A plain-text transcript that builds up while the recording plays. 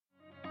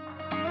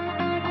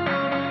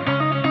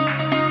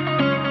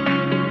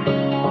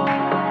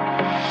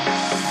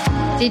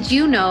Did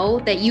you know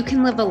that you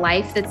can live a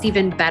life that's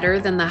even better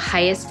than the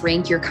highest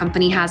rank your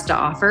company has to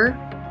offer?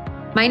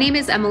 My name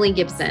is Emily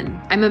Gibson.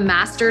 I'm a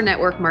master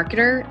network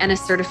marketer and a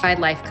certified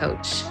life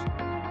coach.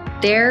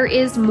 There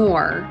is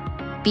more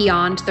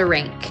beyond the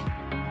rank.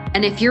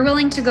 And if you're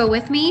willing to go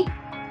with me,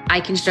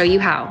 I can show you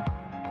how.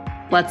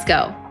 Let's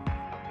go.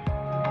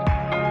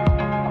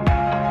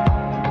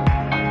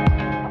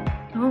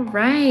 All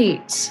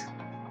right.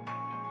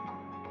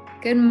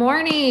 Good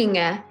morning.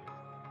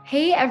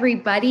 Hey,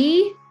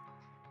 everybody.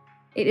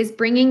 It is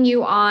bringing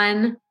you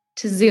on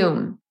to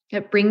Zoom.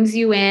 It brings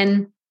you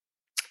in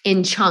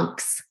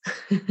chunks.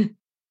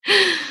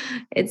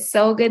 It's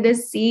so good to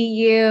see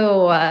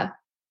you.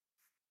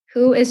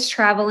 Who is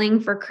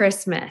traveling for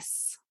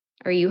Christmas?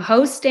 Are you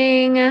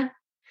hosting?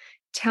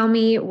 Tell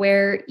me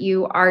where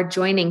you are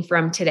joining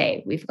from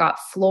today. We've got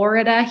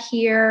Florida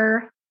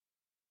here.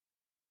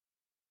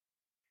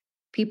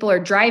 People are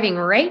driving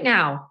right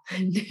now.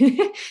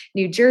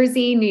 New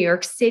Jersey, New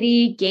York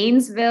City,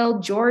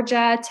 Gainesville,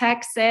 Georgia,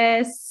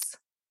 Texas,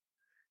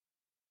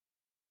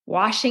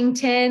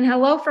 Washington.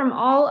 Hello from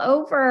all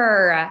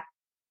over.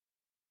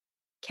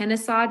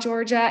 Kennesaw,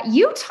 Georgia,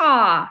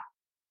 Utah.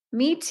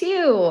 Me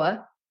too.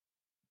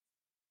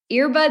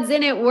 Earbuds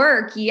in at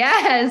work.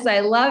 Yes, I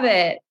love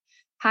it.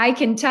 Hi,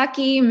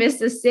 Kentucky,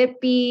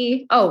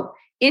 Mississippi. Oh,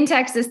 in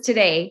Texas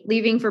today,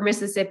 leaving for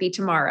Mississippi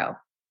tomorrow.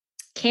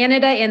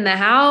 Canada in the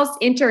house,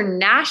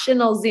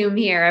 international Zoom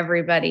here,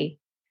 everybody.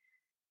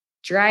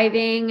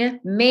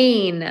 Driving,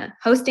 Maine,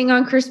 hosting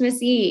on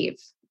Christmas Eve.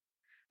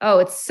 Oh,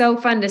 it's so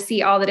fun to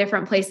see all the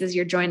different places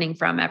you're joining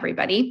from,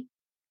 everybody.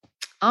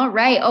 All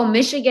right. Oh,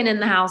 Michigan in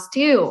the house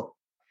too.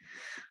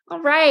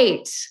 All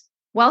right.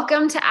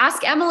 Welcome to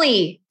Ask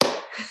Emily.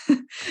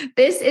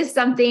 This is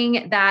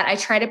something that I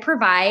try to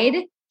provide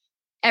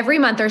every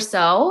month or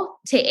so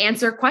to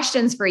answer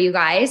questions for you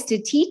guys, to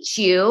teach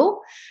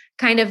you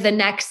kind of the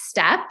next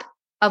step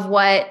of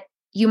what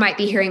you might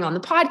be hearing on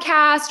the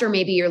podcast, or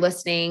maybe you're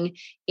listening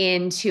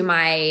into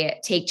my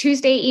Take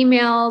Tuesday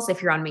emails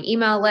if you're on my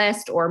email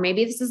list, or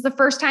maybe this is the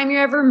first time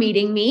you're ever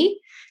meeting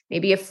me.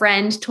 Maybe a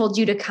friend told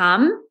you to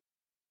come.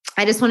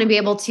 I just want to be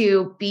able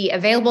to be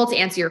available to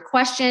answer your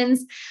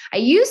questions. I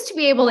used to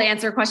be able to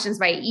answer questions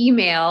by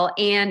email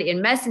and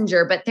in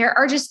Messenger, but there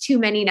are just too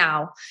many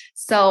now.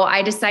 So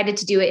I decided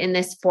to do it in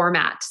this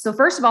format. So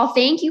first of all,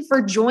 thank you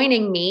for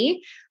joining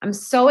me. I'm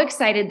so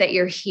excited that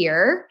you're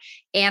here.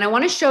 And I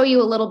want to show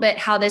you a little bit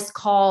how this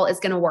call is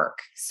going to work.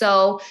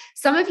 So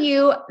some of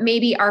you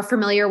maybe are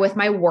familiar with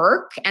my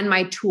work and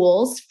my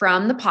tools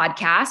from the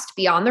podcast,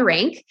 Beyond the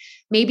Rank.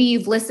 Maybe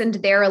you've listened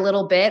there a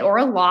little bit or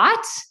a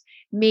lot.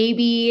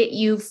 Maybe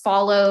you've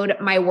followed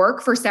my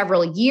work for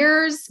several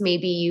years.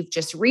 Maybe you've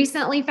just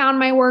recently found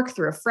my work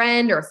through a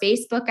friend or a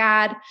Facebook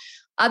ad.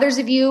 Others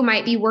of you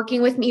might be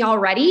working with me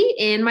already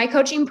in my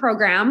coaching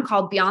program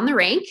called Beyond the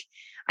Rank.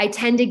 I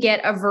tend to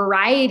get a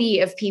variety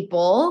of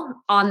people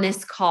on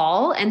this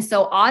call. And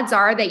so odds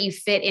are that you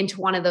fit into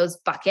one of those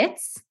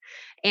buckets.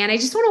 And I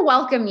just want to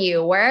welcome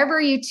you wherever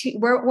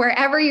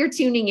you're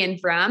tuning in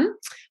from.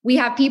 We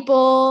have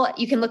people,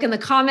 you can look in the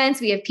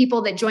comments. We have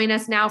people that join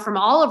us now from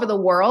all over the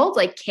world,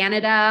 like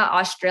Canada,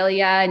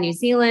 Australia, New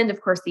Zealand,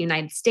 of course, the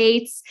United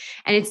States.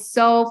 And it's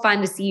so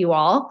fun to see you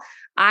all.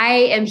 I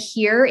am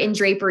here in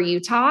Draper,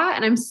 Utah,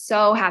 and I'm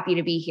so happy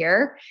to be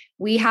here.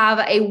 We have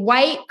a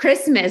white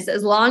Christmas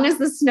as long as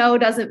the snow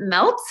doesn't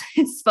melt.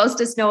 It's supposed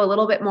to snow a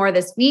little bit more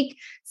this week.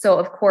 So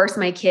of course,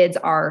 my kids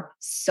are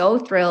so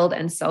thrilled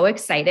and so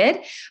excited.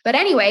 But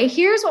anyway,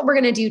 here's what we're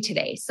going to do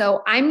today.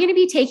 So I'm going to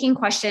be taking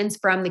questions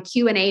from the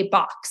Q&A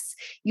box.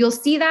 You'll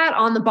see that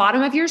on the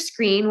bottom of your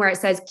screen where it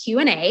says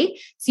Q&A.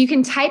 So you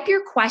can type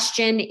your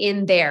question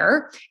in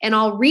there and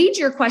I'll read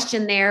your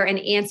question there and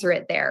answer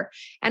it there.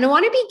 And I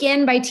want to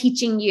begin by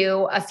teaching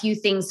you a few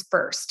things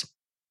first.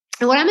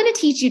 And what I'm going to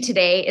teach you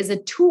today is a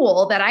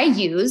tool that I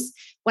use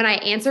when I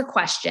answer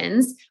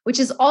questions, which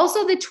is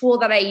also the tool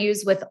that I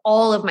use with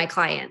all of my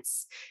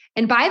clients.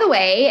 And by the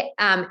way,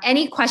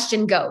 any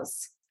question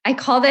goes. I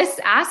call this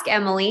Ask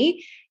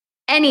Emily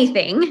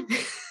Anything,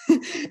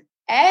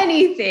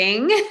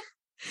 anything,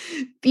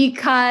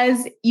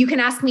 because you can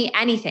ask me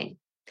anything.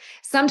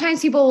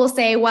 Sometimes people will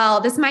say,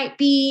 well, this might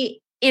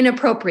be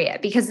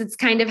inappropriate because it's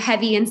kind of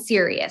heavy and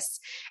serious.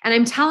 And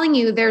I'm telling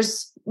you,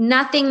 there's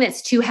nothing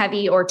that's too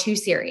heavy or too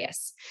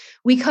serious.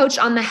 We coach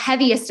on the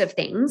heaviest of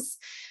things.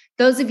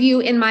 Those of you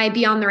in my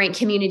Beyond the Rank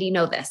community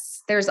know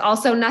this. There's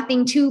also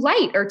nothing too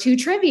light or too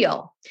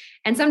trivial.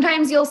 And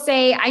sometimes you'll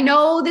say, I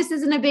know this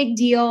isn't a big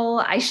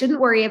deal. I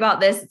shouldn't worry about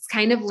this. It's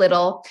kind of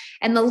little.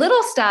 And the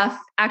little stuff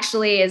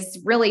actually is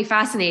really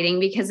fascinating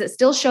because it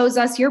still shows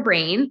us your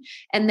brain.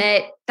 And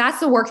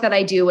that's the work that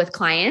I do with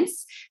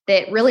clients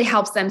that really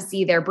helps them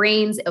see their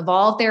brains,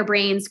 evolve their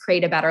brains,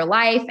 create a better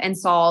life, and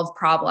solve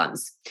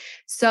problems.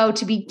 So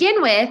to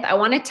begin with, I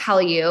want to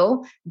tell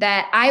you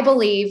that I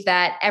believe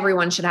that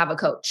everyone should have a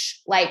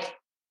coach. Like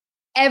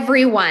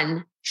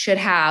everyone should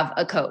have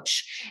a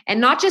coach, and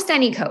not just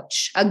any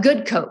coach, a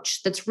good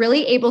coach that's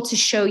really able to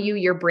show you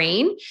your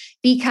brain,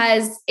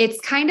 because it's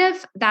kind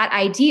of that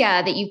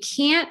idea that you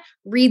can't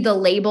read the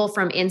label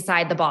from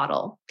inside the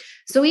bottle.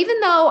 So even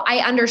though I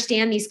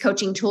understand these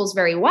coaching tools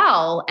very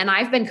well, and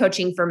I've been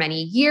coaching for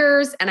many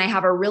years and I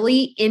have a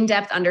really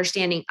in-depth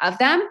understanding of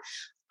them,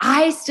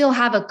 I still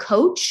have a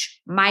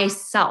coach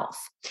myself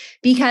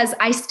because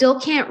I still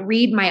can't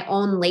read my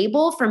own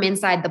label from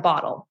inside the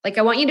bottle. Like,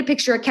 I want you to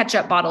picture a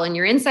ketchup bottle and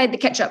you're inside the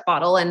ketchup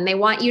bottle and they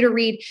want you to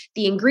read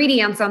the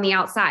ingredients on the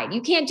outside.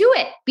 You can't do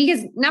it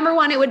because number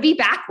one, it would be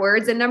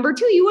backwards. And number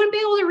two, you wouldn't be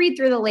able to read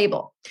through the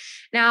label.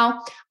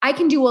 Now, I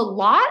can do a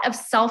lot of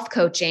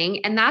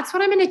self-coaching, and that's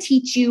what I'm going to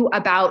teach you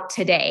about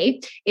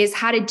today, is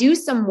how to do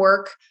some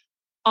work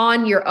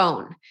on your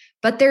own.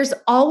 But there's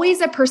always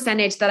a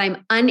percentage that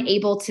I'm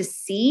unable to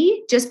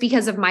see just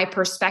because of my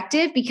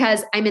perspective,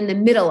 because I'm in the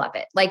middle of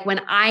it. Like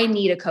when I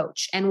need a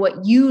coach and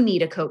what you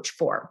need a coach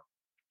for.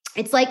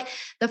 It's like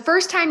the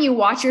first time you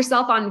watch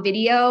yourself on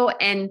video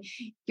and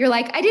you're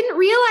like, I didn't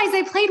realize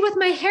I played with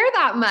my hair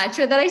that much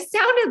or that I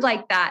sounded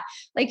like that.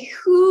 Like,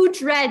 who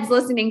dreads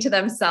listening to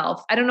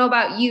themselves? I don't know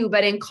about you,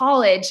 but in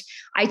college,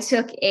 I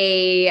took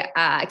a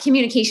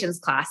communications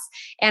class,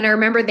 and I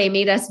remember they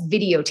made us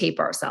videotape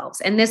ourselves.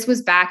 And this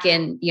was back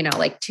in,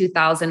 like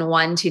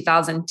 2001,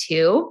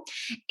 2002.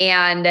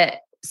 And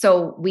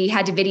so we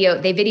had to they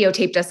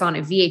videotaped us on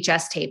a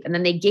VHS tape, and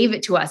then they gave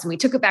it to us and we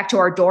took it back to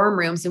our dorm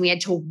rooms, and we had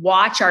to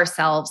watch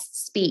ourselves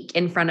speak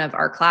in front of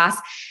our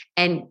class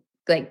and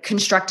like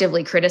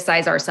constructively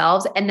criticize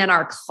ourselves. And then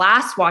our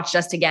class watched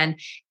us again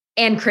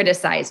and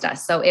criticized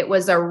us. So it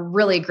was a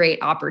really great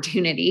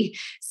opportunity.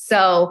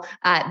 So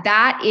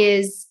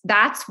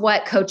that's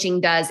what coaching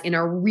does in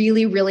a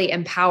really, really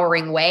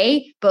empowering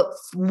way, but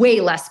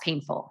way less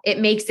painful. It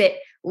makes it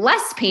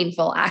less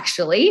painful,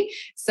 actually.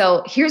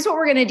 So here's what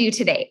we're going to do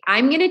today.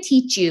 I'm going to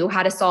teach you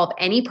how to solve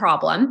any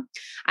problem.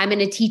 I'm going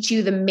to teach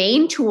you the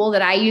main tool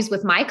that I use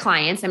with my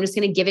clients. I'm just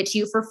going to give it to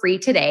you for free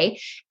today,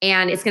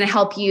 and it's going to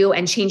help you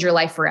and change your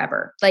life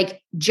forever.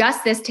 Like,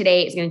 just this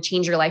today is going to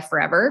change your life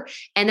forever.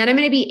 And then I'm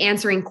going to be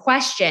answering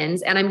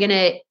questions, and I'm going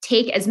to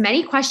take as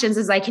many questions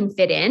as I can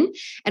fit in,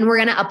 and we're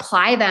going to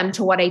apply them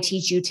to what I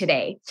teach you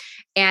today.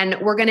 And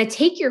we're going to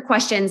take your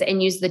questions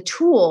and use the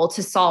tool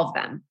to solve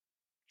them.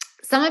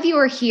 Some of you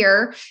are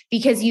here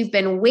because you've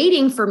been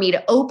waiting for me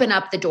to open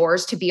up the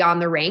doors to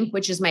Beyond the Rank,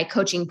 which is my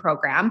coaching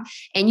program,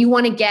 and you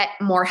want to get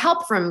more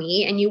help from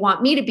me and you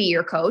want me to be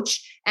your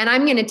coach. And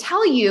I'm going to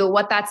tell you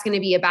what that's going to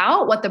be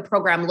about, what the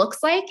program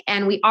looks like.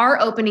 And we are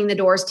opening the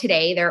doors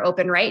today. They're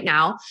open right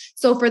now.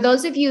 So for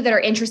those of you that are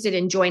interested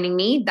in joining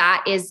me,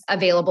 that is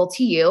available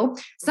to you.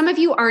 Some of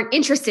you aren't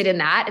interested in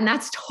that, and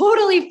that's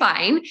totally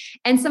fine.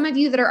 And some of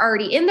you that are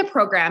already in the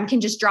program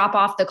can just drop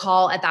off the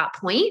call at that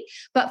point.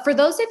 But for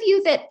those of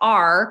you that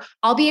are,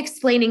 I'll be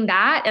explaining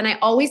that. And I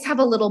always have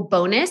a little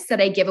bonus that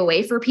I give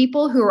away for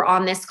people who are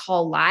on this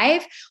call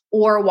live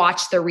or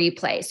watch the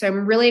replay. So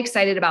I'm really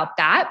excited about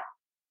that.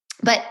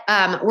 But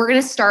we're going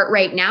to start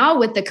right now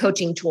with the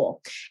coaching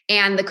tool.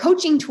 And the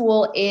coaching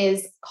tool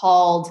is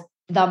called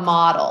the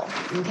model.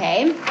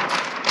 Okay.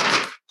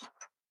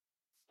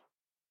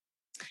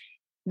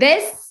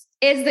 This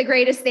is the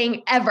greatest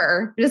thing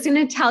ever. I'm just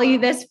going to tell you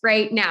this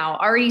right now.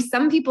 Already,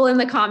 some people in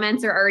the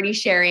comments are already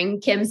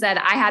sharing. Kim said,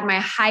 I had my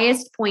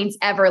highest points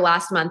ever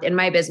last month in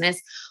my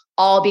business,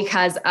 all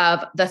because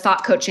of the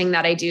thought coaching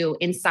that I do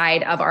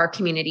inside of our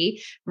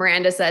community.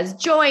 Miranda says,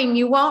 join,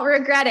 you won't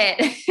regret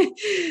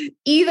it.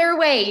 Either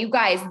way, you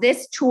guys,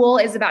 this tool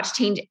is about to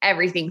change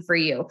everything for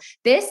you.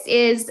 This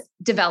is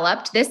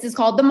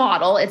called the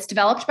model. It's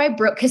developed by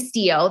Brooke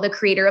Castillo, the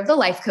creator of the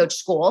Life Coach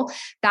School.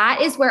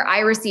 That is where I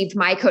received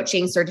my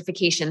coaching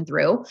certification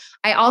through.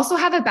 I also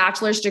have a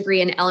bachelor's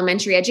degree in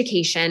elementary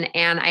education,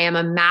 and I am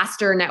a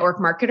master network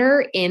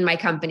marketer in my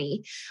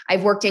company.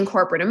 I've worked in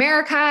corporate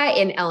America,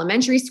 in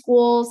elementary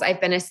schools.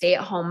 I've been a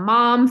stay-at-home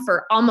mom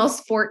for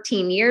almost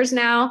 14 years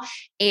now.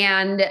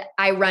 And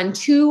I run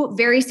two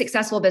very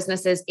successful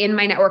businesses in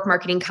my network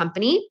marketing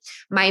company.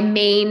 My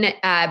main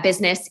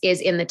business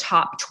is in the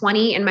top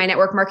 20 in my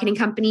network marketing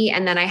company.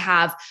 And then I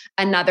have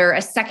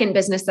a second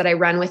business that I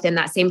run within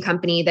that same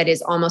company that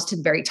is almost to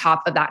the very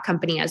top of that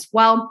company as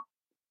well.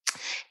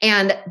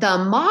 And the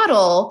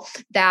model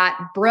that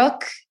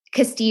Brooke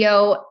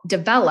Castillo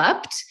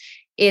developed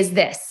is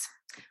this.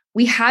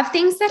 We have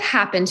things that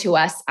happen to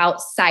us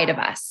outside of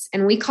us,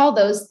 and we call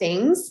those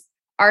things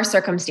our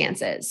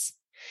circumstances.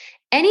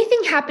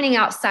 Anything happening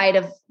outside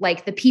of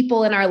like the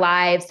people in our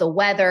lives, the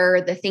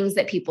weather, the things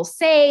that people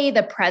say,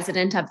 the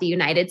president of the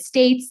United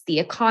States, the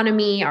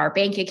economy, our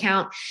bank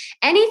account,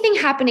 anything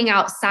happening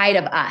outside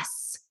of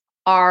us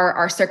are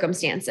our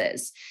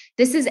circumstances.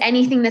 This is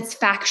anything that's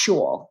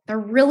factual, the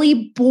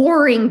really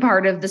boring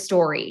part of the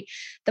story.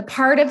 The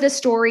part of the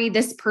story,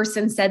 this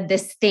person said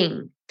this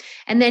thing.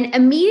 And then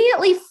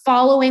immediately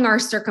following our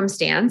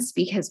circumstance,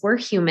 because we're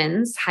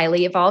humans,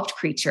 highly evolved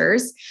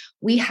creatures,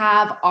 we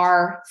have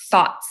our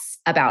thoughts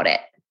about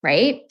it,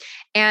 right?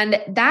 And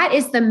that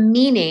is the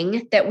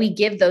meaning that we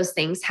give those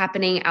things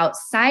happening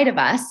outside of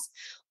us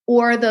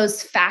or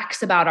those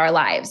facts about our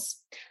lives.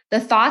 The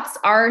thoughts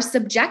are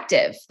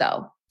subjective,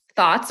 though.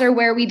 Thoughts are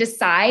where we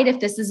decide if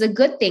this is a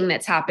good thing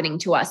that's happening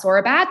to us or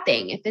a bad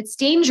thing, if it's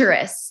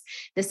dangerous,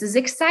 this is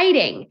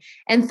exciting.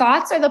 And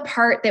thoughts are the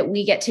part that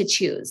we get to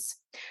choose.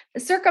 The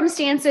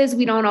circumstances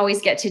we don't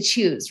always get to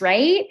choose,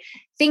 right?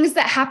 Things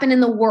that happen in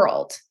the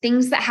world,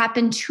 things that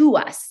happen to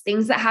us,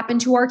 things that happen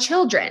to our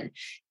children,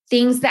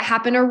 things that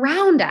happen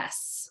around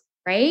us,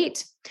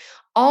 right?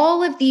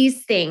 All of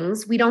these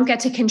things we don't get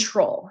to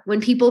control. When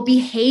people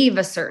behave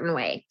a certain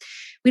way,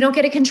 we don't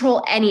get to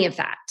control any of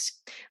that.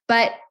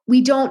 But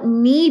we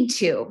don't need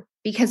to,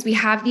 because we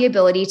have the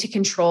ability to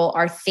control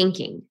our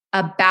thinking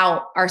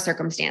about our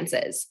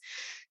circumstances.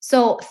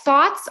 So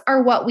thoughts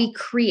are what we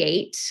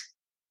create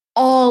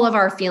all of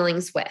our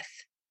feelings with.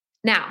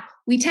 Now,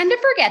 we tend to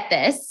forget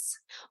this,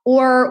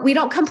 or we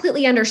don't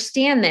completely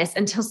understand this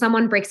until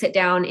someone breaks it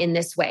down in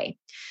this way.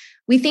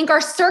 We think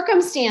our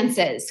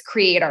circumstances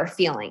create our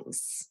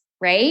feelings,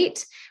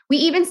 right? We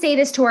even say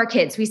this to our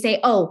kids. We say,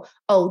 oh,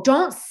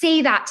 don't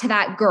say that to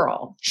that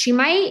girl. You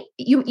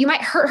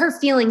might hurt her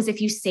feelings if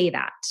you say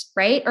that,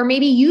 right? Or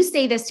maybe you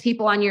say this to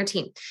people on your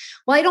team.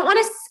 Well, I don't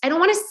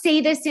want to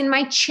say this in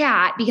my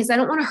chat because I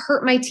don't want to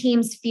hurt my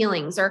team's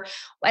feelings, or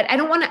I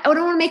don't want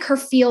to make her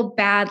feel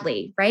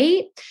badly,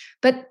 right?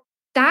 But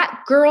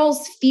that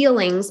girl's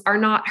feelings are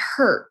not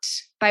hurt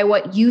by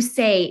what you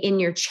say in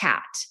your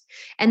chat.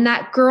 And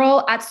that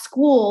girl at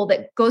school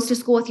that goes to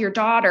school with your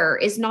daughter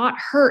is not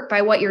hurt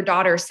by what your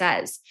daughter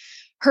says.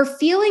 Her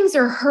feelings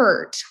are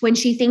hurt when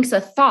she thinks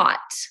a thought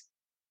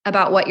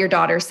about what your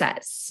daughter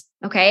says,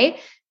 okay?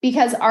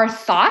 Because our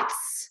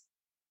thoughts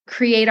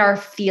create our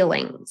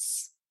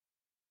feelings.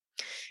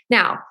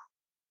 Now,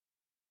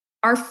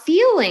 our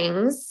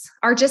feelings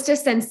are just a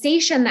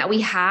sensation that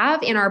we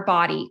have in our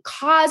body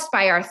caused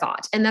by our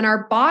thought. And then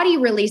our body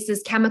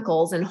releases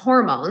chemicals and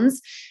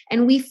hormones,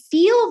 and we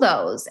feel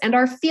those. And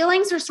our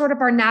feelings are sort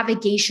of our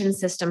navigation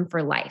system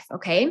for life,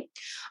 okay?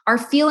 Our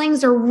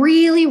feelings are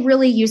really,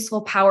 really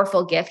useful,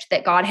 powerful gift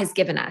that God has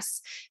given us,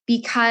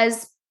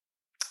 because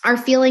our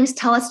feelings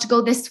tell us to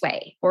go this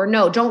way, or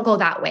no, don't go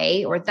that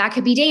way, or that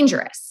could be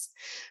dangerous.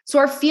 So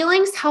our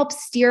feelings help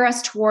steer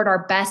us toward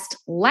our best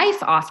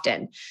life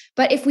often.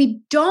 But if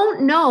we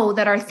don't know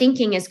that our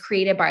thinking is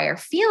created by our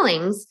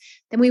feelings,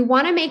 then we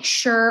want to make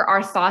sure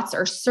our thoughts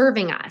are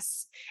serving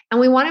us. And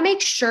we want to make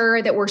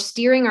sure that we're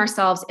steering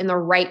ourselves in the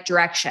right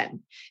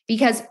direction,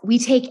 because we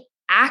take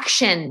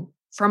action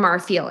from our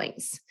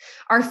feelings.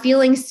 Our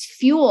feelings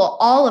fuel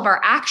all of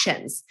our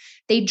actions.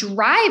 They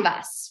drive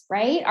us,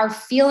 right? Our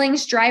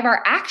feelings drive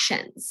our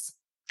actions.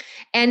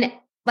 And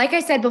like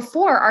I said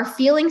before, our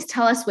feelings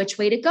tell us which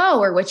way to go,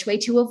 or which way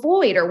to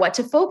avoid, or what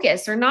to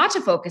focus or not to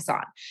focus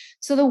on.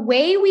 So the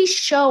way we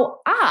show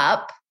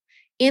up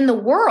in the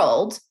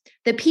world,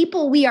 the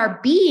people we are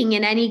being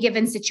in any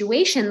given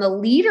situation, the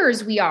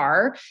leaders we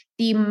are,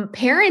 the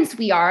parents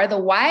we are, the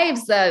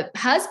wives, the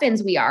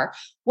husbands we are,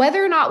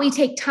 whether or not we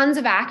take tons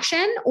of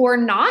action or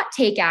not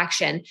take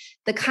action,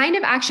 the kind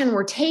of action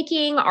we're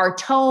taking, our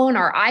tone,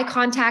 our eye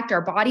contact,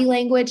 our body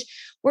language,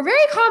 we're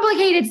very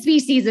complicated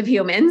species of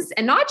humans,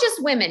 and not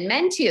just women,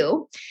 men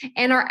too.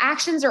 And our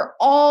actions are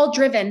all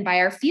driven by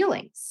our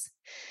feelings.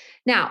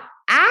 Now,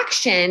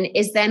 action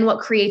is then what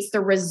creates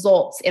the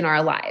results in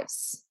our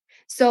lives.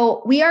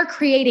 So we are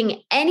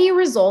creating any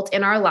result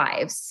in our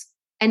lives,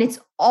 and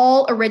it's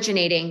all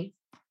originating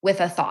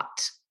with a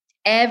thought.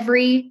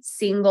 Every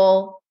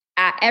single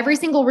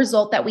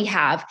result that we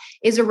have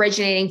is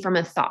originating from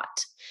a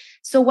thought.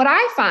 So what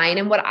I find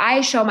and what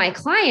I show my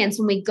clients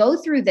when we go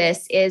through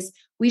this is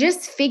we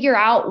just figure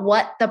out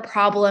what the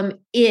problem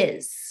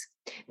is,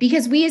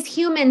 because we as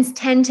humans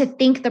tend to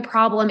think the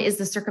problem is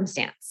the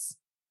circumstance.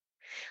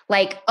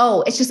 Like,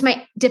 oh, it's just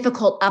my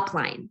difficult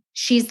upline.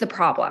 She's the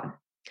problem.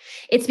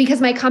 It's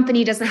because my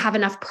company doesn't have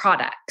enough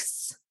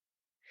products.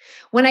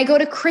 When I go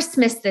to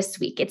Christmas this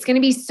week, it's going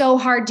to be so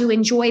hard to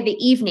enjoy the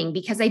evening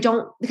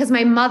because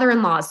my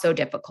mother-in-law is so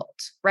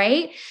difficult,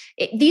 right?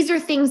 These are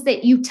things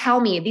that you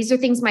tell me. These are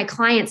things my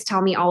clients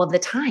tell me all of the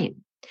time,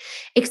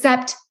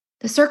 except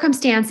the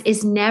circumstance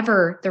is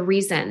never the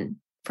reason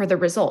for the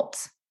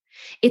result.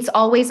 It's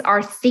always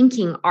our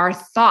thinking, our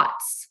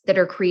thoughts that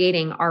are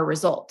creating our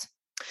result.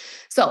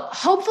 So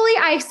hopefully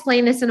I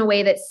explained this in a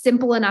way that's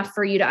simple enough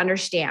for you to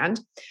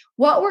understand.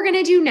 What we're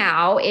going to do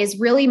now is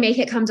really make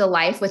it come to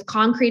life with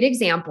concrete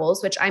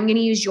examples, which I'm going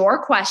to use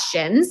your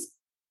questions,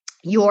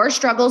 your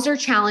struggles or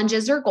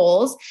challenges or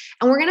goals,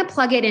 and we're going to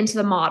plug it into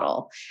the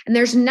model. And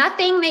there's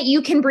nothing that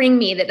you can bring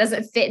me that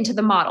doesn't fit into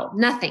the model.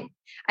 Nothing.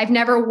 I've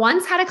never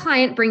once had a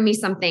client bring me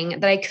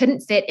something that I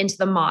couldn't fit into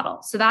the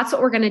model. So that's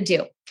what we're going to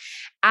do.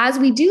 As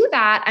we do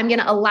that, I'm going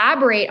to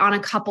elaborate on a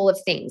couple of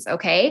things.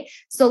 Okay.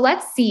 So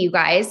let's see, you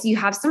guys, you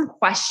have some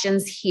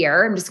questions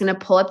here. I'm just going to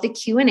pull up the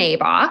Q&A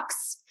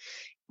box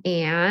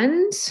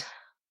and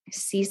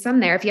see some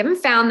there. If you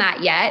haven't found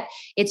that yet,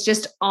 it's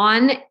just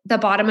on the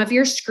bottom of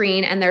your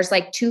screen. And there's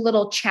like two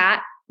little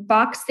chat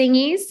box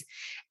thingies,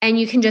 and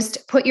you can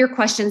just put your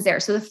questions there.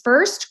 So the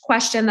first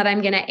question that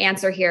I'm going to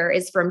answer here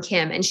is from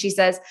Kim. And she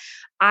says,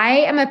 I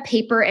am a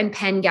paper and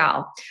pen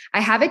gal.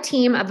 I have a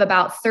team of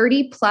about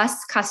 30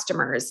 plus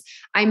customers.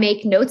 I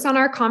make notes on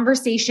our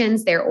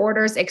conversations, their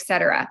orders,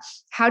 etc.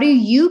 How do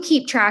you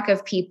keep track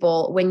of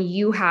people when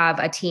you have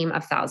a team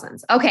of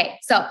thousands? Okay,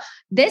 so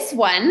this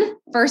one,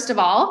 first of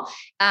all,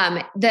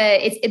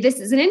 this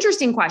is an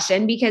interesting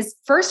question because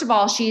first of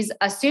all, she's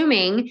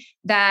assuming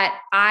that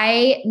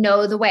I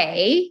know the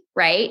way,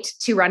 right,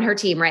 to run her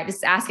team, right? This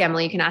is Ask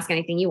Emily. You can ask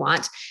anything you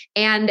want.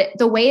 And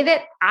the way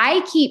that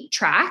I keep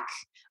track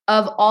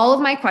of all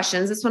of my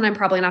questions, this one I'm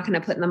probably not going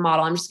to put in the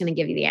model. I'm just going to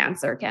give you the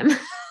answer, Kim.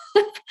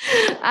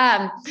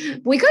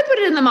 We could put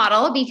it in the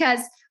model because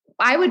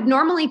I would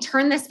normally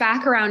turn this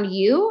back around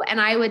you and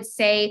I would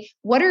say,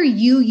 what are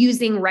you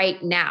using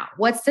right now?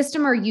 What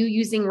system are you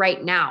using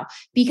right now?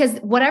 Because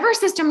whatever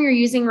system you're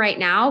using right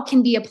now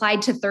can be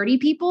applied to 30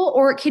 people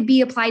or it could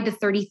be applied to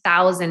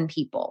 30,000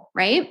 people,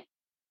 right?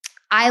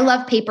 I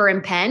love paper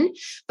and pen,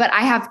 but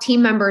I have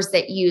team members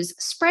that use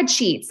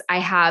spreadsheets. I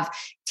have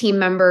team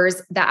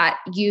members that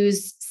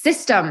use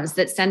systems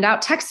that send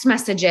out text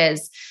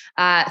messages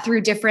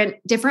through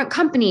different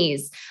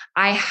companies.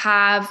 I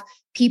have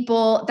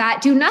people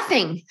that do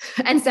nothing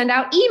and send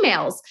out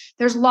emails.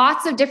 There's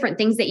lots of different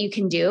things that you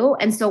can do.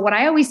 And so what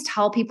I always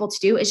tell people to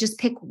do is just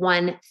pick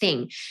one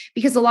thing,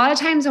 because a lot of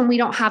times when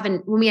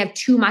we have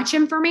too much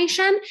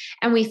information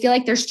and we feel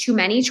like there's too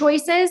many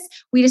choices,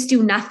 we just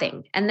do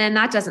nothing. And then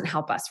that doesn't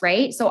help us,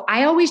 right? So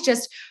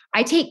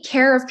I take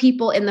care of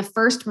people in the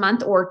first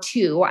month or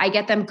two. I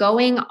get them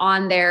going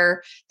on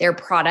their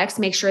products,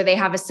 make sure they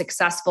have a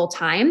successful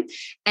time.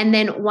 And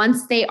then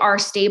once they are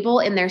stable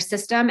in their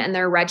system and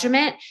their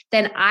regiment,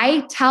 then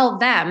I tell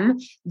them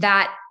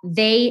that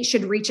they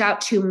should reach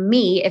out to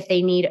me if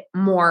they need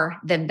more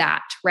than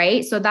that,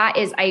 right? So that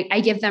is,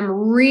 I give them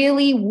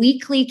really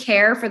weekly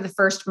care for the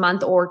first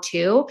month or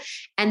two.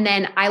 And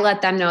then I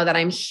let them know that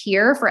I'm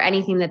here for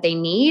anything that they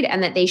need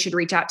and that they should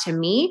reach out to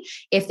me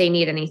if they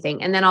need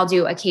anything. And then I'll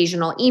do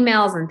occasional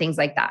emails and things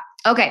like that.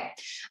 Okay.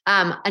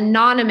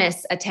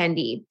 Anonymous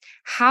attendee.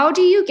 How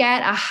do you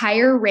get a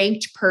higher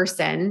ranked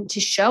person to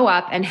show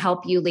up and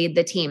help you lead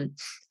the team?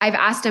 I've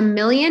asked a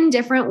million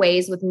different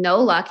ways with no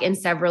luck in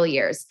several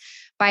years.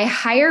 By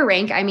higher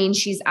rank, I mean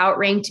she's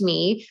outranked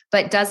me,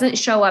 but doesn't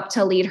show up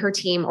to lead her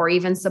team or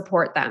even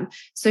support them.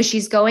 So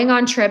she's going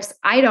on trips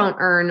I don't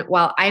earn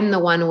while I'm the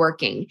one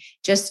working.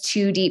 Just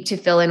too deep to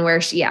fill in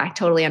I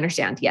totally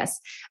understand. Yes.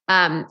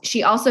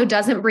 She also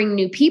doesn't bring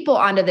new people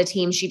onto the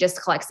team. She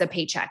just collects a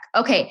paycheck.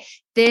 Okay.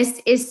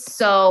 This is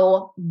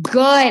so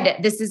good.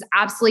 This is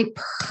absolutely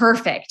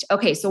perfect.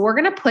 Okay. So we're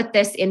going to put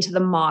this into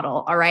the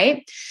model. All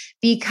right.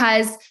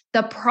 Because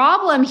the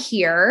problem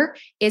here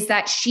is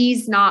that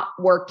she's not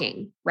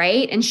working,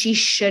 right? And she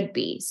should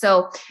be.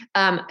 So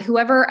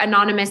whoever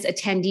anonymous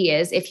attendee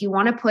is, if you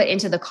want to put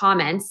into the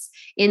comments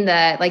in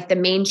the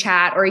main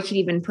chat, or you could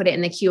even put it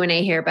in the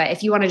Q&A here, but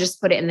if you want to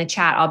just put it in the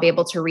chat, I'll be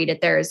able to read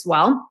it there as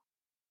well.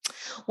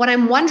 What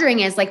I'm wondering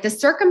is the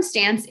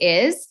circumstance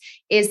is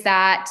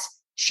that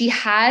she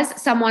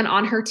has someone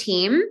on her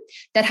team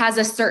that has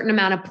a certain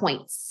amount of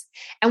points,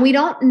 and we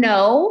don't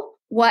know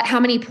how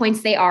many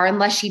points they are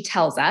unless she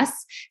tells us.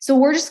 So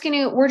we're just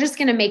going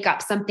to make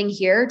up something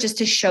here just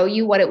to show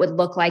you what it would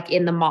look like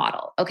in the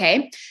model.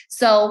 Okay.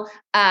 So,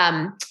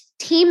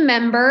 team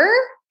member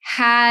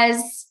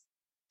has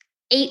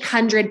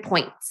 800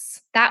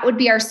 points. That would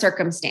be our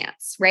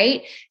circumstance,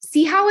 right?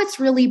 See how it's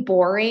really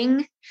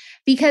boring?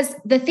 Because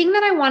the thing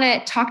that I want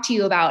to talk to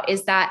you about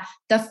is that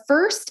the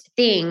first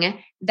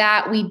thing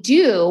that we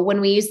do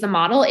when we use the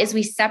model is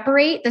we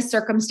separate the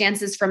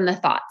circumstances from the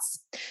thoughts.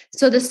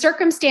 So the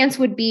circumstance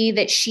would be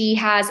that she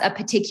has a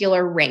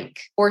particular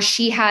rank or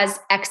she has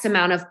X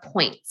amount of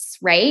points,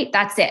 right?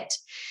 That's it.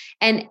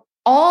 And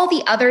all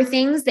the other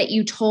things that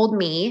you told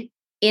me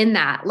in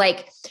that,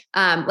 like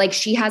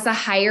she has a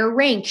higher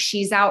rank,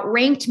 she's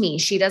outranked me,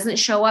 she doesn't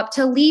show up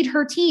to lead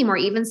her team or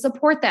even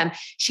support them,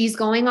 she's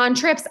going on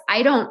trips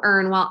I don't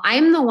earn while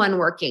I'm the one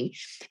working,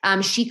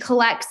 she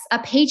collects a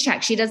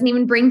paycheck, she doesn't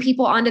even bring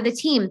people onto the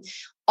team.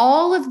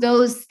 All of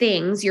those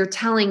things you're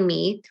telling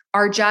me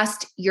are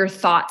just your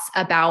thoughts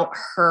about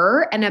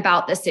her and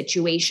about the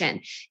situation.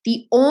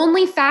 The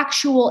only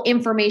factual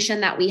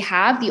information that we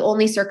have, the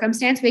only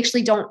circumstance, we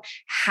actually don't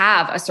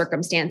have a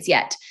circumstance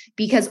yet,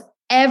 because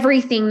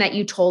everything that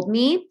you told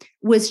me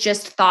was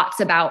just thoughts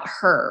about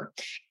her.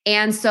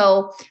 And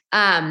so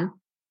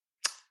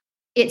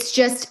it's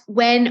just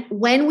when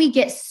we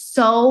get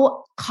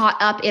so caught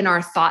up in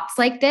our thoughts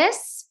like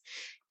this,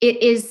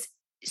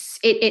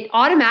 it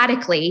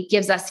automatically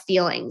gives us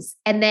feelings.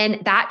 And then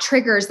that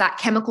triggers that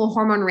chemical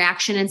hormone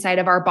reaction inside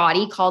of our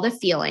body called a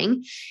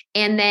feeling.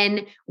 And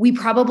then we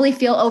probably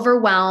feel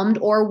overwhelmed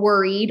or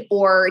worried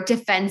or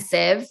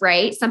defensive,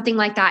 right? Something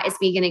like that is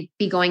going to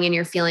be going in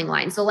your feeling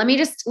line. So let me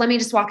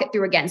just walk it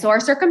through again. So our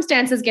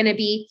circumstance is going to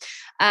be,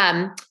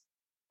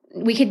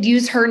 we could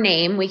use her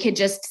name. We could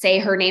just say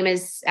her name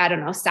is, I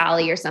don't know,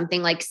 Sally or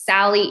something, like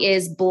Sally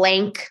is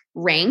blank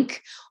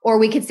rank, or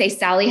we could say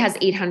Sally has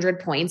 800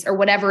 points or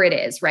whatever it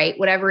is, right?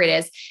 Whatever it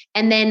is.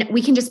 And then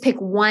we can just pick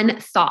one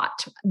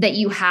thought that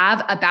you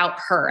have about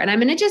her. And I'm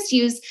going to just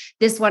use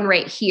this one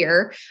right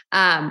here,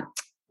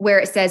 where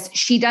it says,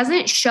 she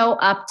doesn't show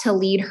up to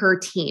lead her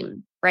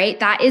team, right?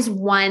 That is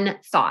one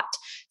thought.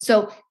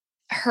 So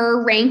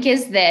her rank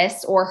is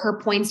this, or her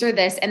points are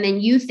this. And then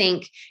you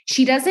think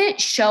she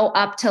doesn't show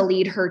up to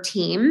lead her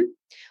team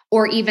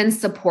or even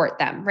support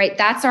them, right?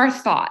 That's our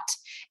thought.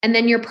 And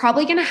then you're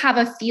probably going to have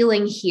a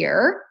feeling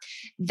here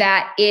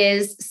that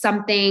is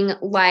something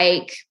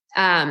like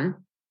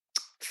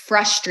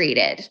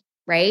frustrated,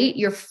 right?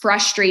 You're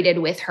frustrated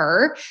with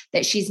her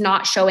that she's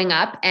not showing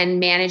up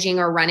and managing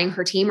or running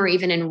her team or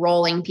even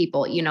enrolling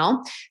people,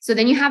 So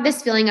then you have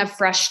this feeling of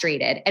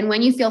frustrated. And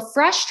when you feel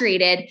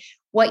frustrated,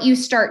 what you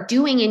start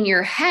doing in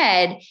your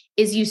head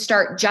is you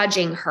start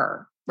judging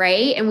her,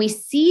 right? And we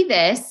see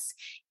this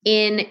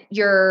in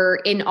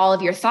all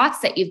of your thoughts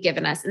that you've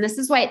given us. And this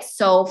is why it's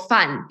so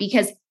fun,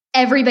 because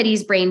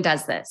everybody's brain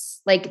does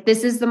this. Like,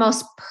 this is the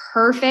most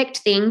perfect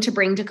thing to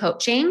bring to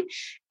coaching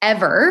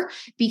ever,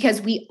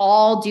 because we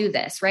all do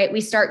this, right?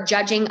 We start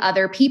judging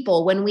other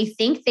people when we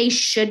think they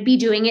should be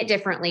doing it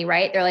differently,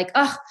 right? They're like,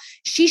 oh,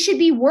 she should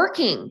be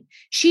working.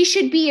 She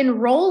should be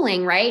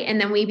enrolling, right?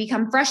 And then we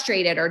become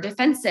frustrated or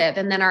defensive.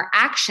 And then our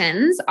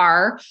actions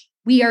are,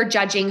 we are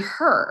judging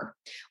her.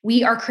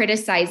 We are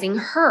criticizing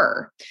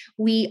her.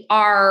 We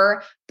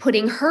are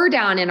putting her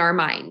down in our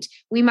mind.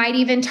 We might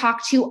even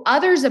talk to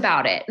others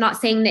about it. Not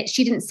saying that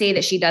she didn't say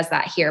that she does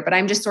that here, but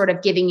I'm just sort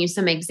of giving you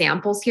some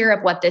examples here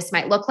of what this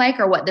might look like,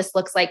 or what this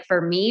looks like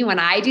for me when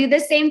I do the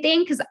same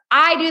thing, because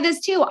I do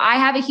this too. I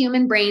have a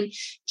human brain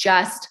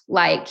just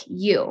like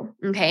you.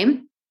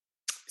 Okay.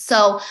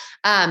 So,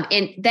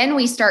 and then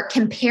we start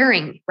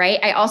comparing, right?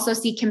 I also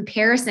see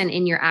comparison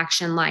in your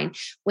action line.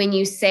 When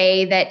you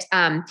say that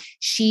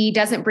she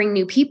doesn't bring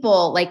new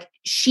people, like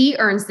she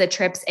earns the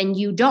trips and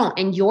you don't,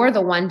 and you're the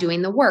one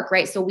doing the work,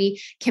 right? So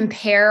we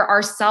compare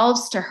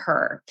ourselves to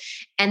her,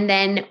 and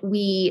then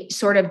we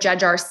sort of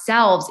judge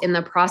ourselves in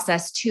the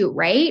process too,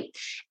 right?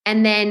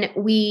 And then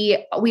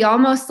we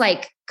almost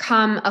like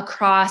come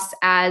across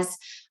as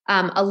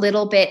a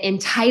little bit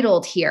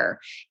entitled here.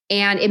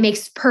 And it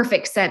makes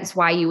perfect sense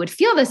why you would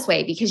feel this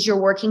way, because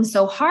you're working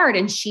so hard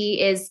and she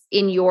is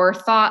in your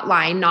thought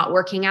line not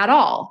working at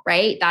all,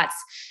 right?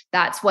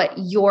 That's what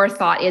your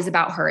thought is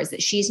about her, is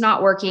that she's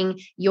not working,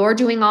 you're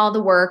doing all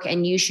the work,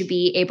 and you should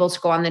be able to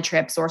go on the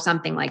trips or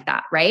something like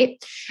that,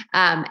 right?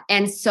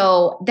 And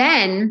so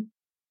then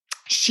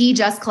she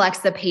just collects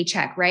the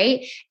paycheck,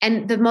 right?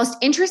 And the most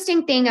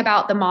interesting thing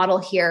about the model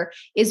here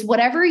is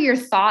whatever your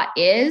thought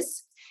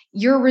is,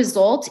 your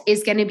result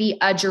is going to be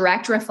a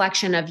direct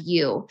reflection of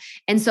you.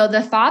 And so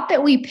the thought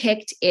that we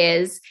picked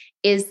is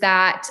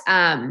that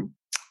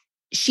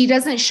she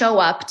doesn't show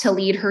up to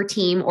lead her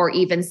team or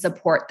even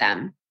support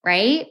them,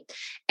 right?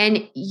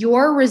 And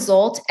your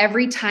result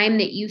every time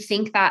that you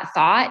think that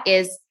thought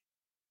is,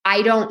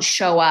 I don't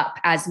show up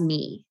as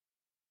me,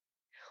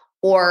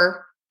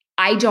 or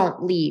I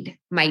don't lead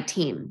my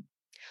team,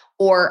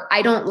 or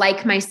I don't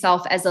like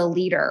myself as a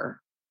leader.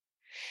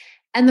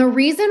 And the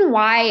reason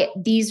why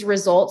we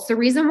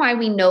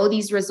know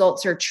these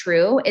results are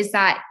true is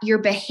that your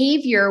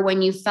behavior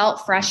when you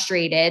felt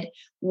frustrated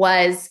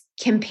was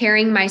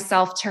comparing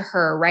myself to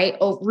her, right?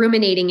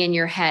 Ruminating in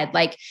your head,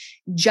 like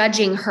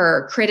judging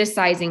her,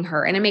 criticizing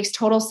her. And it makes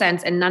total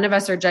sense. And none of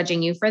us are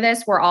judging you for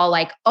this. We're all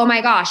like, oh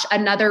my gosh,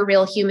 another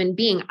real human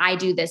being. I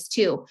do this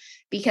too,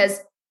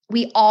 because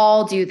we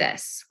all do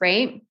this,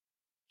 right?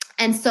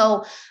 And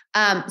so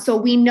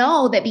we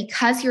know that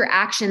because your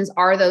actions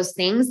are those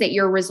things, that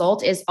your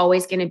result is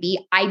always going to be,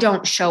 I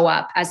don't show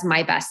up as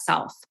my best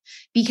self,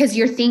 because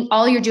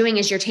all you're doing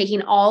is you're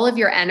taking all of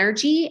your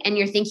energy and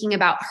you're thinking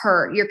about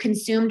her. You're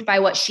consumed by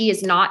what she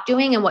is not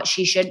doing and what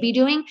she should be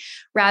doing,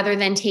 rather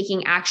than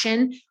taking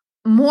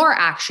more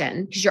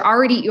action, because you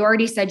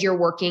already said you're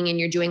working and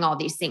you're doing all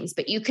these things,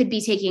 but you could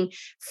be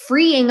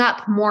freeing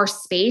up more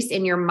space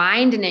in your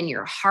mind and in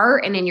your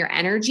heart and in your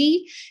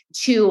energy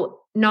to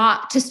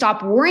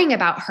stop worrying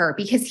about her.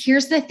 Because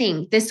here's the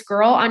thing, this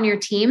girl on your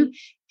team,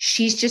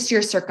 she's just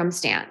your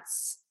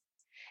circumstance.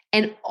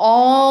 And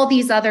all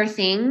these other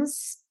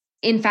things,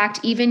 in fact,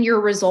 even your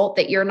result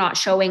that you're not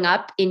showing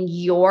up in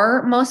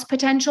your most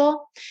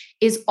potential,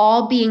 is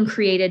all being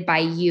created by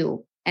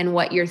you and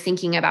what you're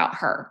thinking about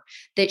her,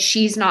 that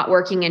she's not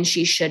working and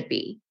she should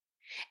be.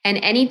 And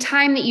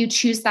anytime that you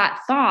choose that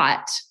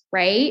thought,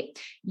 right?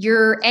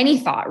 Any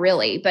thought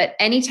really, but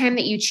anytime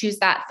that you choose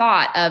that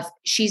thought of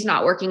she's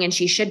not working and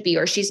she should be,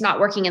 or she's not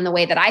working in the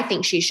way that I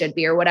think she should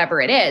be, or whatever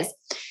it is,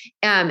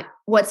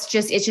 it's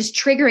just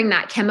triggering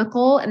that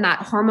chemical and that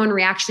hormone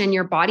reaction in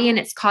your body. And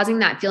it's causing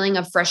that feeling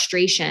of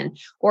frustration,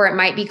 or it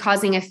might be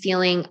causing a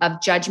feeling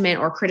of judgment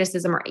or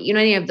criticism, or,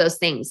 any of those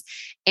things.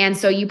 And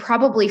so you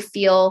probably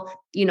feel,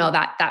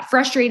 that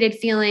frustrated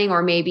feeling,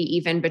 or maybe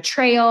even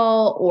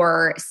betrayal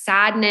or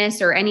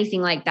sadness or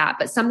anything like that.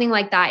 But something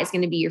like that is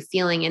going to be your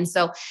feeling. And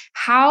so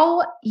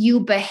how you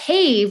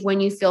behave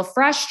when you feel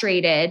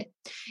frustrated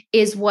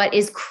is what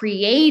is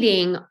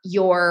creating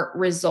your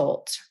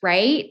result,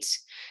 right?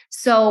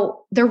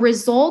 So the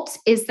result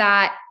is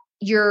that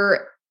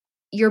you're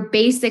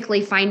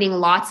basically finding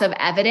lots of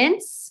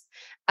evidence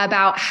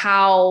about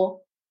how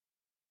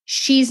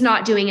she's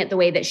not doing it the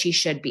way that she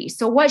should be.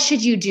 So what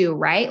should you do,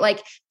 right?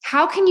 Like,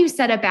 how can you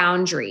set a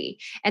boundary?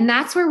 And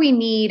that's where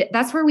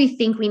we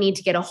think we need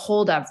to get a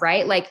hold of,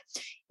 right? Like,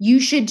 you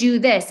should do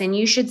this and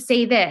you should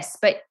say this,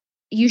 but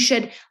you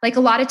should, like, a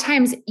lot of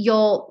times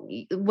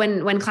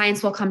when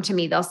clients will come to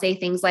me, they'll say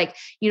things like,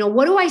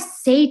 what do I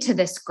say to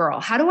this girl?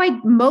 How do I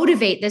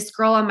motivate this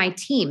girl on my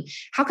team?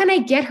 How can I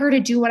get her to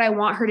do what I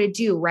want her to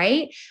do?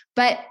 Right.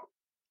 But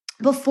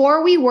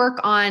before we work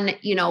on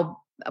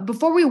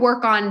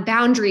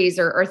boundaries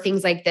or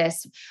things like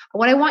this,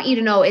 what I want you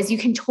to know is you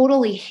can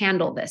totally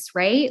handle this,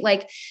 right?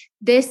 Like,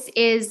 this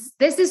is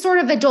sort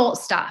of adult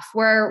stuff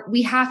where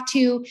we have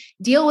to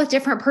deal with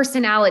different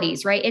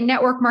personalities, right? In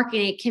network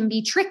marketing, it can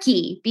be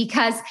tricky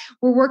because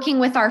we're working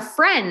with our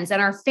friends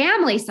and our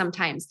family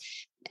sometimes.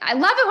 I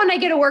love it when I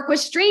get to work with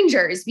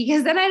strangers,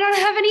 because then I don't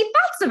have any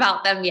thoughts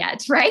about them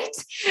yet, right?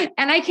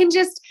 And I can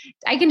just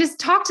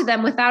talk to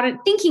them without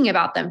thinking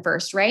about them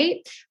first, right?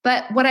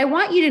 But what I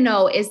want you to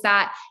know is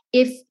that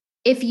if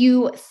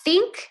you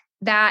think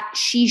that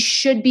she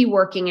should be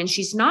working and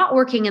she's not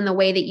working in the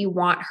way that you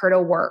want her to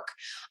work,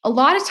 a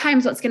lot of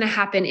times what's going to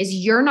happen is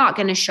you're not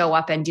going to show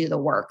up and do the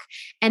work.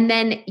 And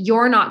then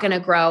you're not going to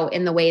grow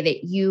in the way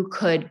that you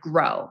could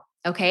grow.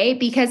 Okay?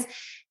 Because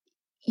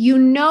you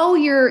know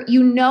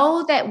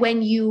that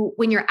when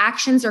your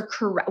actions are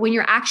correct, when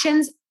your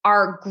actions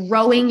are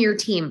growing your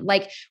team,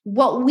 like,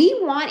 what we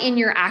want in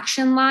your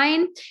action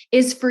line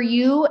is for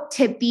you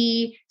to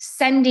be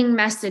sending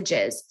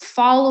messages,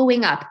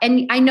 following up.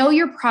 And I know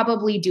you're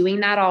probably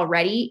doing that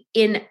already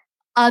in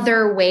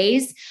other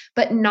ways,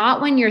 but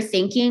not when you're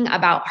thinking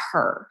about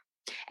her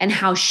and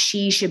how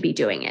she should be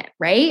doing it,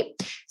 right?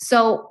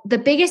 So the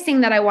biggest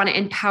thing that I want to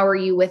empower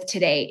you with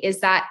today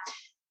is that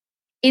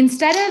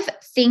instead of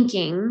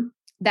thinking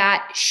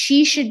that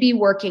she should be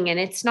working and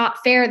it's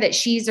not fair that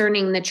she's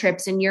earning the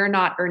trips and you're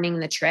not earning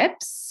the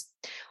trips,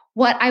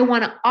 what I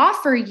want to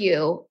offer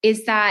you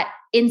is that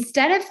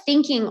instead of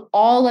thinking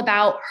all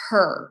about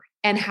her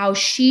and how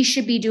she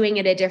should be doing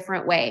it a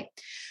different way,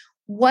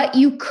 what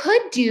you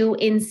could do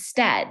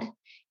instead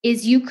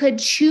is you could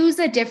choose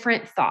a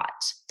different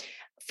thought.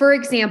 For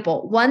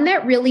example, one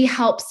that really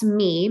helps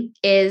me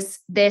is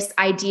this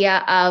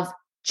idea of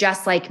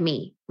just like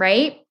me,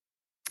 right?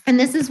 And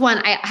this is one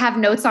I have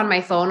notes on my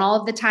phone all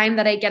of the time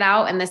that I get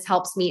out, and this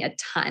helps me a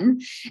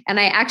ton. And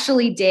I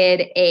actually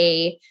did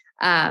a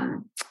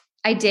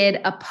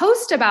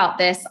post about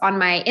this on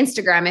my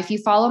Instagram. If you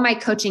follow my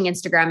coaching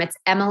Instagram, it's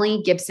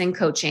Emily Gibson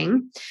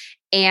Coaching.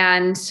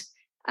 And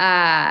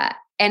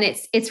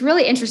it's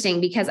really interesting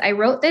because I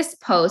wrote this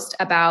post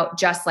about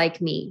just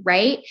like me,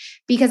 right?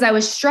 Because I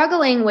was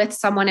struggling with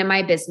someone in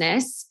my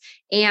business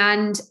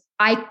and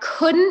I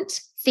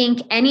couldn't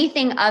think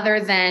anything other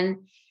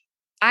than,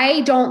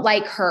 I don't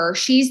like her.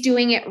 She's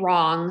doing it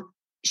wrong.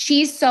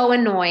 She's so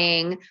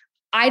annoying.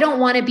 I don't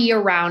want to be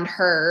around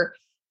her.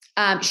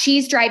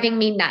 She's driving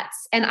me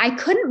nuts. And I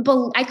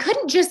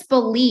couldn't just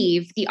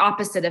believe the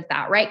opposite of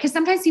that, right? Because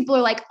sometimes people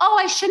are like, oh,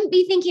 I shouldn't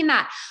be thinking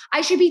that. I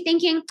should be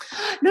thinking,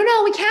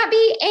 no, we can't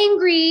be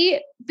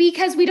angry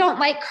because we don't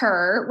like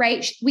her,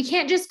 right? We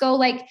can't just go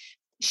like,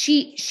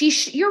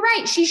 you're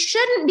right. She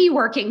shouldn't be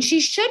working. She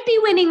should be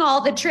winning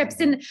all the trips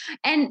and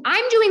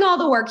I'm doing all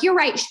the work. You're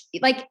right.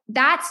 Like,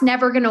 that's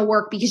never going to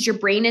work because your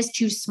brain is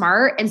too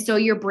smart. And so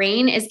your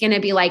brain is going to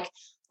be like,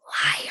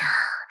 liar,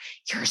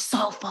 you're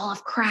so full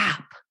of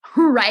crap,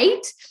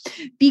 right?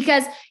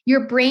 Because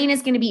your brain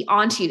is going to be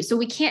onto you. So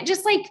we can't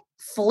just like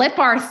flip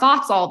our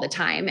thoughts all the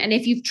time. And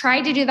if you've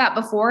tried to do that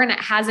before and it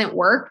hasn't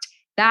worked,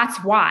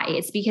 that's why.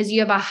 It's because you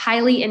have a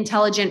highly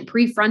intelligent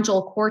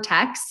prefrontal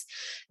cortex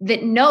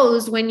that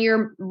knows when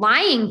you're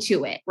lying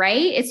to it,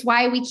 right? It's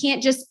why we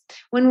can't just,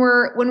 when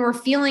we're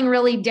feeling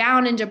really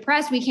down and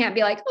depressed, we can't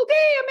be like,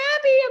 okay, I'm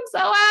happy. I'm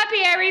so happy.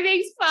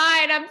 Everything's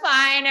fine. I'm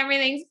fine.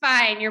 Everything's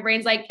fine. Your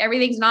brain's like,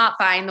 everything's not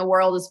fine. The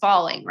world is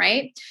falling,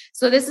 right?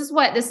 So this is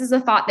a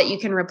thought that you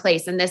can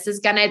replace. And this is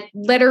going to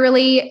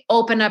literally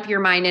open up your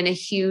mind in a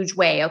huge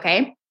way.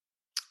 Okay.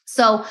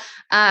 So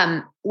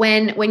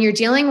when you're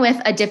dealing with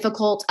a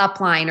difficult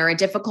upline or a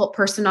difficult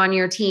person on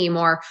your team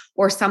or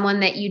someone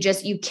that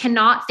you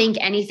cannot think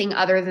anything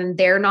other than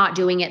they're not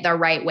doing it the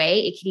right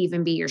way. It could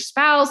even be your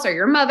spouse or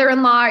your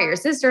mother-in-law or your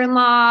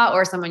sister-in-law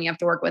or someone you have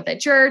to work with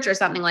at church or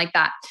something like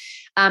that.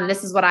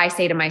 This is what I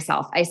say to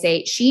myself. I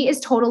say, she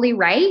is totally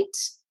right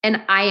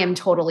and I am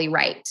totally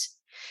right.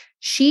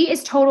 She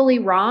is totally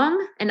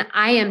wrong, and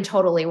I am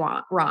totally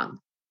wrong.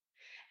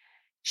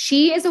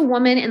 She is a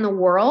woman in the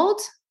world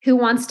who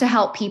wants to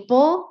help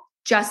people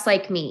just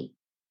like me.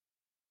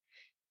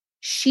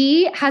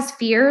 She has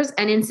fears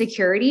and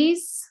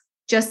insecurities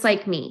just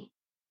like me.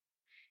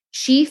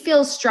 She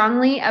feels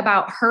strongly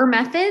about her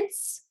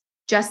methods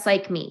just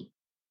like me.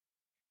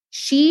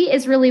 She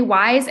is really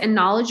wise and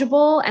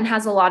knowledgeable and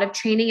has a lot of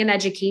training and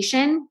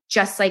education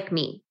just like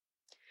me.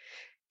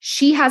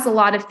 She has a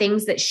lot of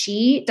things that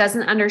she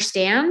doesn't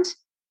understand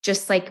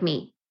just like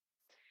me.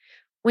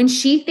 When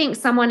she thinks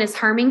someone is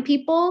harming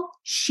people,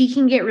 she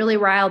can get really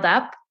riled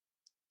up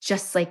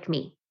just like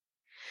me.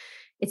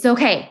 It's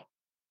okay.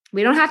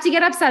 We don't have to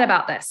get upset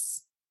about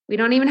this. We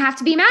don't even have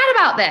to be mad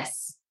about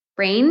this.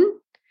 Brain,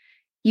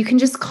 you can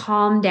just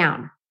calm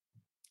down.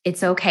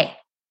 It's okay.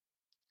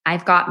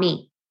 I've got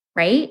me,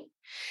 right?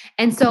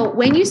 And so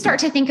when you start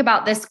to think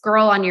about this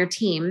girl on your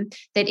team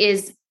that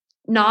is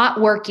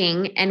not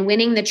working and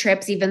winning the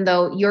trips, even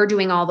though you're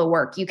doing all the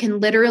work, you can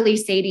literally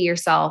say to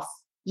yourself,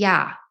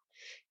 yeah,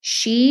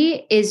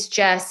 she is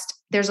just,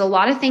 there's a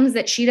lot of things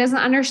that she doesn't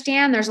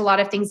understand. There's a lot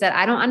of things that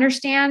I don't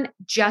understand,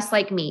 just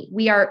like me.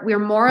 We're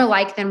more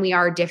alike than we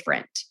are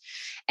different.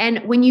 And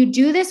when you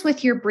do this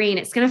with your brain,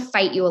 it's going to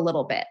fight you a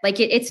little bit. Like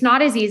it's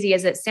not as easy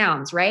as it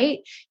sounds, right?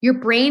 Your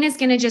brain is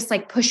going to just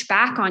like push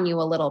back on you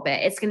a little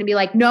bit. It's going to be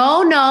like,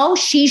 no,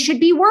 she should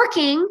be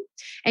working.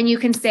 And you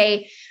can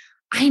say,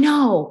 I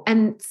know.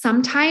 And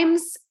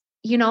sometimes,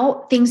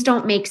 things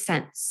don't make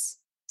sense.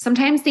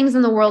 Sometimes things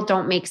in the world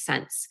don't make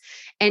sense.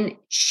 And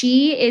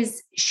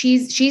she's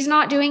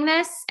not doing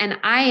this, and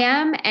I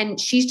am, and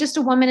she's just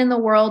a woman in the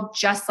world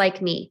just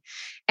like me.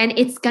 And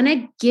it's going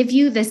to give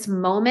you this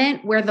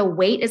moment where the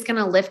weight is going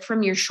to lift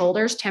from your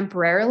shoulders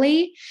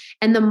temporarily.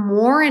 And the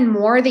more and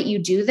more that you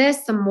do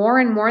this, the more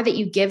and more that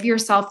you give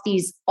yourself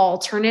these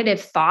alternative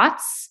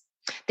thoughts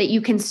that you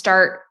can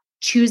start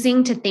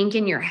choosing to think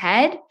in your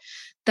head,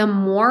 the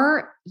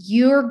more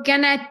you're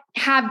going to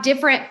have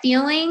different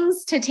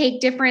feelings to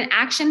take different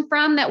action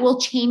from that will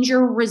change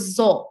your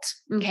result.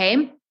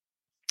 Okay.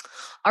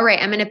 All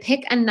right. I'm going to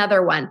pick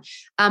another one.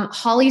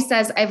 Holly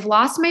says, I've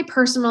lost my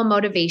personal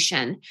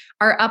motivation.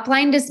 Our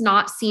upline does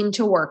not seem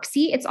to work.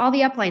 See, it's all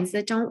the uplines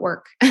that don't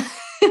work.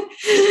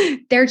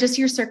 They're just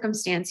your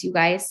circumstance, you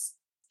guys.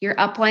 Your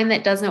upline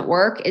that doesn't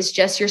work is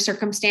just your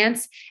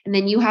circumstance. And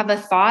then you have a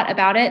thought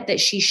about it that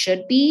she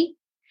should be.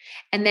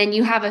 And then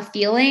you have a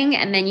feeling,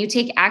 and then you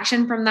take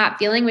action from that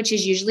feeling, which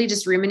is usually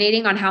just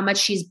ruminating on how much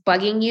she's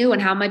bugging you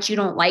and how much you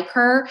don't like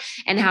her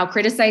and how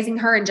criticizing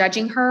her and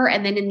judging her.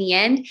 And then in the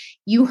end,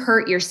 you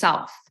hurt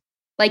yourself.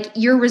 Like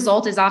your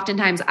result is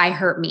oftentimes, I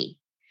hurt me,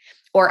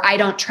 or I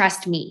don't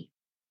trust me,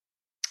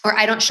 or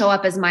I don't show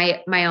up as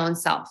my own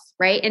self,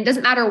 right? And it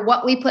doesn't matter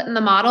what we put in the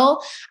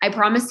model. I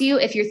promise you,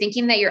 if you're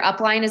thinking that your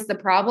upline is the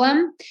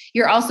problem,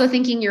 you're also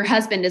thinking your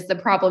husband is the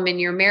problem in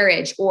your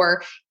marriage,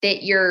 or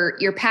that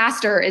your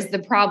pastor is the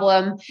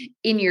problem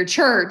in your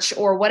church,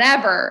 or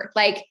whatever.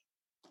 Like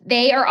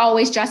they are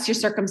always just your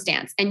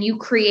circumstance, and you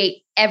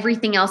create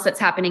everything else that's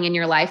happening in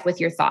your life with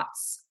your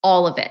thoughts.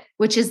 All of it,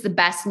 which is the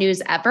best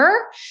news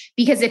ever.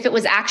 Because if it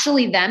was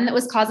actually them that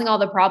was causing all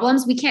the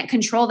problems, we can't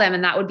control them.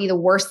 And that would be the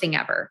worst thing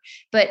ever.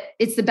 But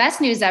it's the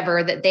best news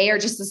ever that they are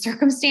just a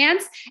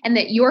circumstance, and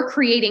that you're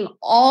creating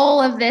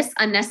all of this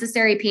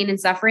unnecessary pain and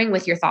suffering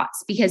with your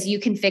thoughts, because you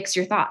can fix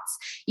your thoughts.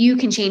 You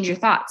can change your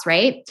thoughts,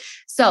 right?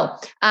 So,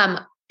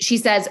 she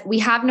says, we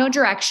have no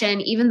direction.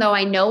 Even though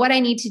I know what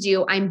I need to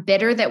do, I'm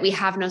bitter that we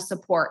have no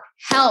support.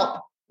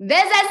 Help.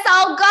 This is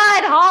so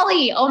good,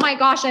 Holly. Oh my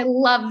gosh, I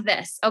love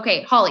this.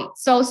 Okay, Holly,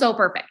 so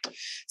perfect.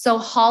 So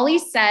Holly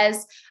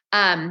says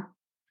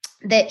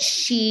that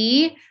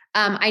she,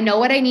 I know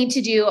what I need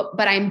to do,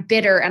 but I'm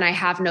bitter and I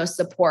have no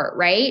support,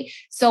 right?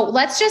 So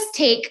let's just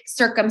take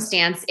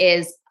circumstance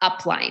is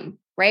upline,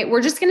 right?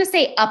 We're just going to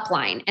say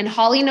upline, and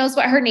Holly knows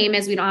what her name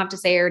is. We don't have to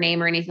say her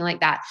name or anything like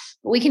that,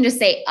 but we can just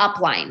say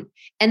upline.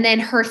 And then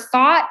her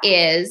thought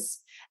is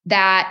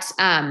that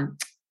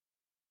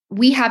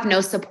we have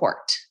no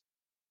support.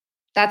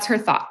 That's her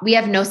thought. We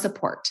have no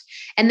support.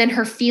 And then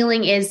her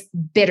feeling is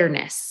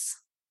bitterness.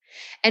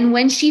 And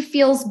when she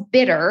feels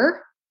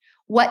bitter,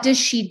 what does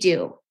she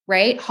do?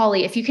 Right?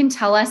 Holly, if you can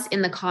tell us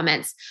in the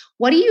comments,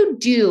 what do you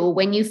do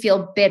when you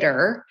feel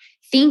bitter,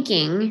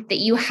 thinking that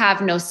you have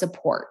no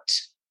support?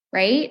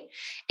 Right?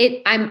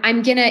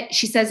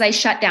 She says, I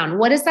shut down.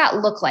 What does that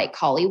look like,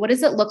 Holly? What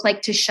does it look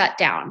like to shut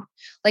down?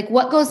 Like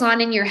what goes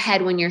on in your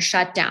head when you're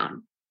shut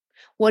down?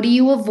 What do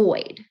you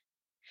avoid?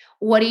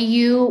 What do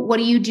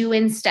you do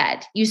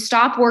instead? You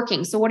stop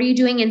working. So what are you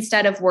doing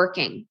instead of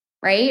working,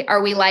 right?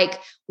 Are we like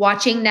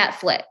watching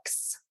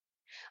Netflix?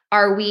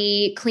 Are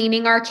we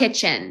cleaning our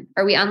kitchen?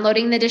 Are we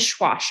unloading the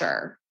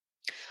dishwasher?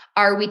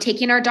 Are we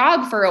taking our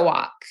dog for a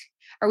walk?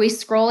 Are we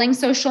scrolling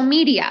social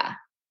media,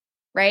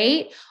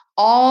 right?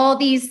 All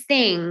these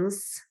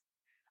things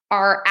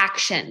are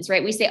actions,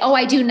 right? We say, oh,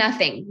 I do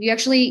nothing.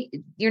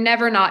 You're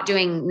never not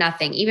doing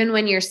nothing. Even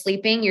when you're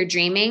sleeping, you're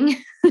dreaming.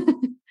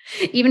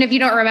 Even if you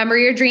don't remember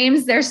your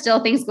dreams, there's still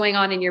things going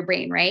on in your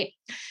brain, right?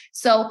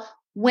 So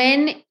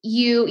scrolling,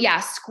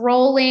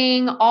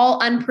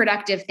 all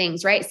unproductive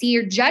things, right? See,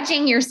 you're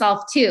judging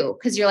yourself too,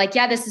 because you're like,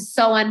 yeah, this is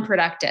so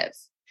unproductive,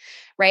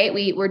 right?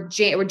 We're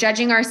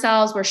judging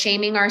ourselves, we're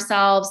shaming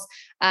ourselves,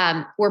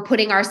 we're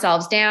putting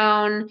ourselves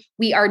down.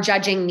 We are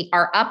judging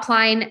our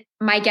upline.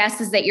 My guess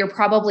is that you're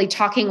probably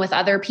talking with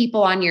other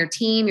people on your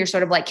team. You're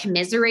sort of like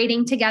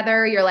commiserating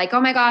together. You're like,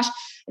 oh my gosh,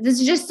 this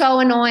is just so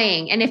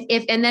annoying. And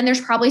and then there's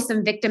probably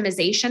some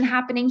victimization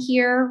happening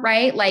here,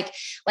 right? Like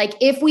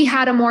if we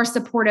had a more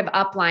supportive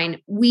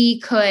upline, we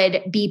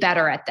could be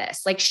better at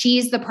this. Like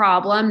she's the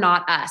problem,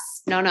 not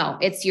us. No,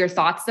 it's your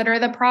thoughts that are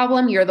the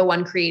problem. You're the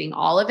one creating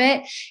all of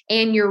it.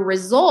 And your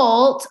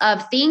result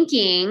of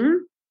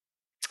thinking,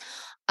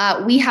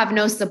 we have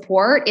no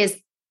support is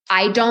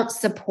I don't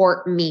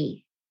support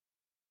me.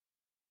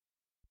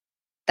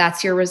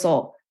 That's your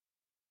result.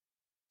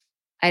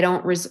 I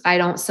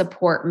don't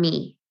support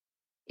me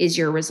is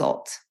your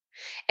result.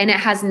 And it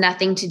has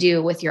nothing to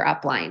do with your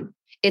upline.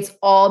 It's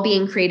all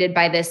being created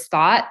by this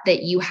thought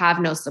that you have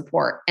no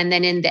support. And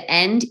then in the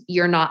end,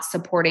 you're not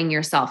supporting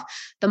yourself.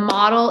 The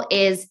model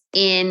it's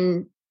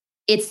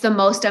the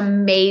most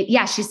amazing.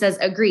 Yeah, she says,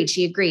 agreed.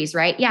 She agrees,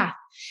 right? Yeah.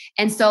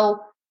 And so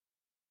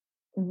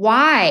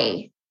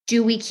why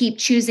do we keep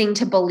choosing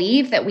to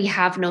believe that we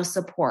have no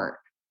support?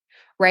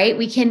 Right?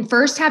 We can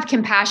first have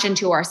compassion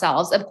to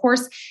ourselves. Of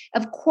course,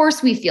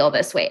 we feel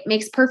this way. It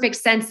makes perfect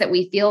sense that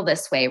we feel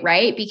this way,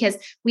 right? Because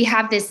we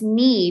have this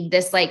need,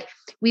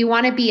 we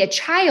want to be a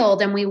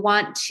child and we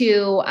want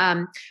to,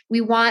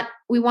 we want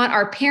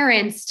our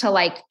parents to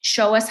like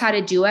show us how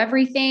to do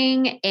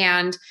everything.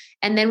 And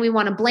then we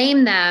want to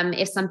blame them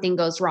if something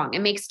goes wrong. It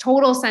makes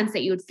total sense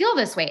that you would feel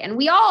this way. And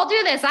we all do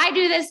this. I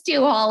do this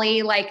too,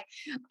 Holly. Like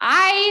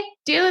I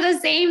do the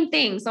same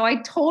thing. So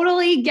I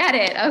totally get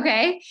it.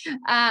 Okay.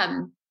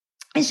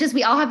 It's just,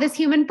 we all have this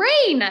human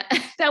brain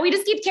that we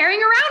just keep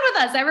carrying around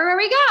with us everywhere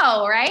we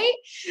go. Right.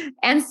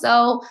 And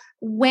so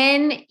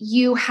when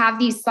you have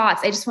these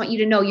thoughts, I just want you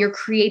to know you're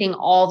creating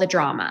all the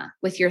drama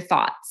with your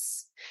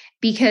thoughts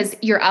because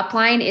your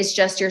upline is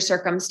just your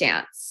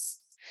circumstance.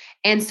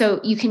 And so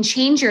you can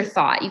change your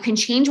thought. You can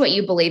change what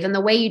you believe. And the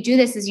way you do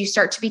this is you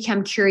start to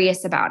become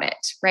curious about it,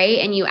 right?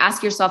 And you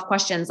ask yourself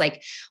questions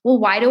like, well,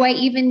 why do I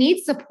even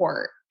need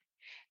support?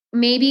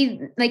 Maybe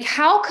like,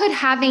 how could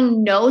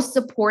having no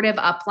supportive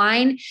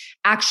upline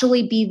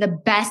actually be the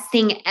best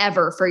thing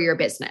ever for your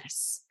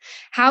business?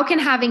 How can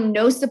having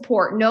no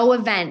support, no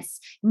events,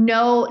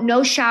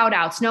 no shout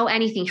outs, no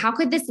anything, how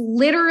could this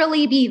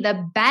literally be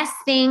the best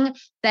thing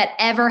that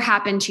ever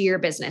happened to your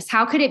business?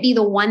 How could it be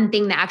the one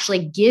thing that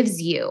actually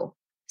gives you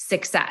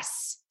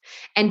success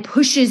and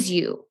pushes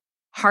you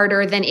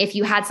harder than if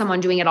you had someone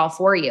doing it all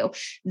for you?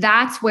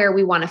 That's where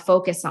we want to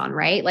focus on,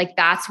 right? Like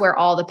that's where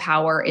all the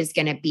power is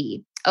going to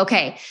be.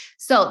 Okay.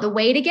 So the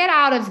way to get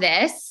out of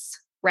this,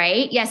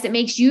 right? Yes, it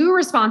makes you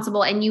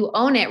responsible and you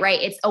own it,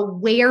 right? It's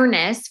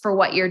awareness for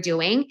what you're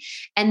doing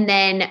and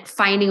then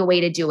finding a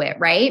way to do it,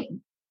 right?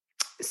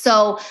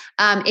 So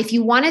if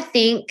you want to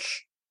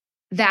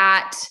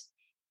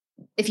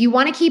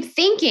keep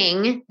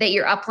thinking that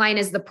your upline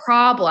is the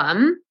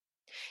problem,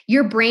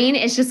 your brain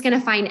is just going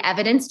to find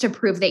evidence to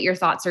prove that your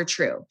thoughts are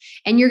true.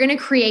 And you're going to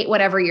create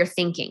whatever you're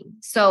thinking.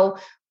 So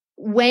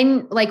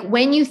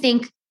when you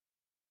think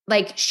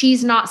like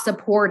she's not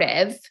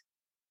supportive,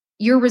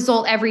 your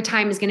result every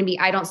time is going to be,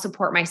 I don't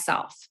support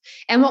myself.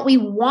 And what we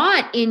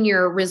want in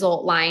your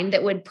result line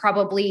that would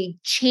probably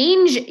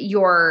change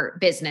your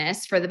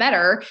business for the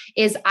better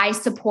is I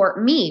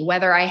support me,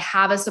 whether I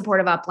have a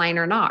supportive upline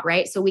or not,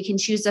 right? So we can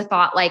choose a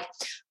thought like,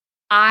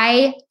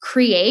 I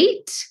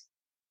create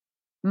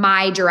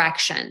my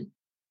direction.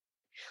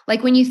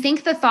 Like when you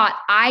think the thought,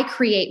 I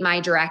create my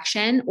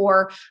direction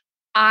or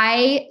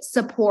I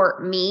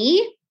support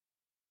me,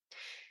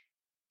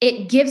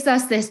 it gives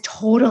us this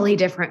totally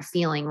different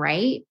feeling,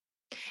 right?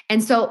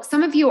 And so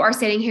some of you are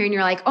sitting here and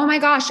you're like, oh my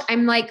gosh,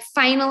 I'm like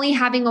finally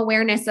having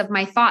awareness of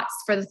my thoughts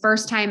for the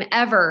first time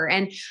ever.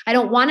 And I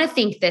don't want to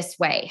think this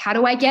way. How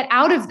do I get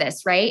out of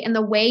this, right? And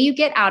the way you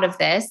get out of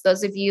this,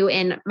 those of you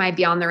in my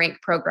Beyond the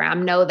Rank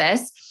program know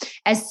this.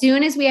 As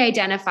soon as we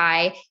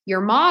identify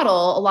your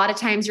model, a lot of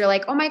times you're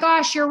like, oh my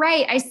gosh, you're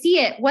right. I see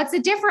it. What's a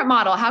different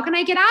model? How can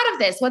I get out of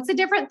this? What's a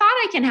different thought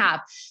I can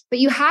have? But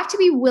you have to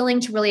be willing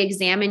to really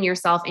examine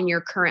yourself in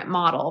your current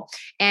model.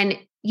 And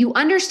you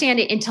understand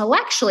it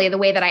intellectually the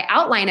way that I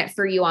outline it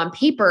for you on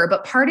paper,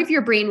 but part of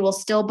your brain will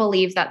still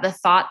believe that the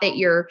thought that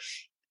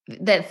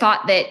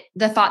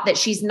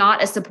she's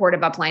not a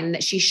supportive upline and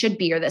that she should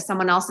be, or that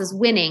someone else is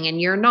winning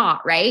and you're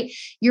not, right?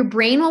 Your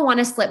brain will want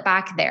to slip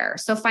back there.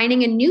 So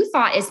finding a new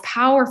thought is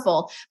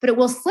powerful, but it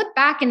will slip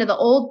back into the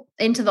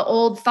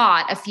old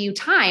thought a few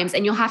times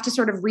and you'll have to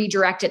sort of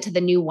redirect it to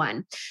the new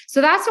one.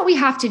 So that's what we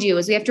have to do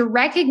is we have to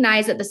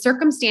recognize that the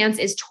circumstance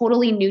is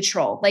totally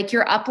neutral. Like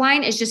your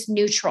upline is just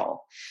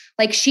neutral.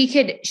 Like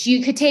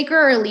you could take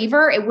her or leave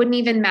her. It wouldn't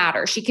even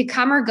matter. She could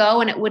come or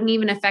go and it wouldn't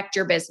even affect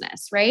your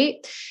business. Right.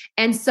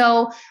 And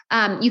so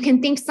you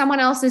can think someone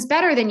else is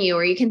better than you,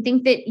 or you can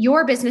think that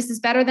your business is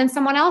better than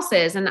someone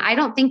else's. And I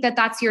don't think that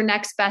that's your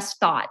next best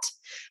thought.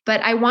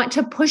 but I want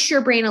to push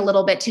your brain a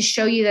little bit to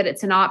show you that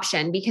it's an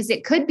option, because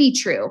it could be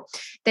true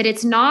that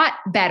it's not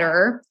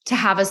better to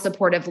have a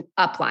supportive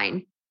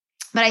upline.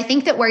 But I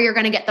think that where you're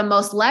going to get the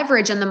most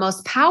leverage and the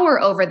most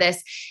power over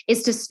this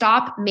is to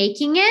stop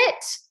making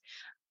it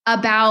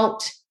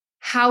about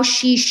how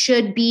she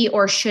should be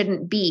or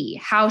shouldn't be,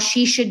 how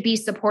she should be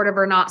supportive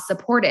or not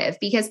supportive.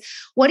 Because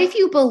what if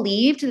you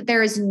believed that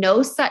there is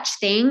no such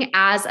thing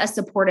as a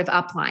supportive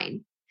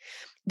upline?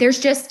 There's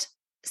just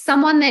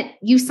someone that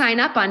you sign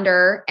up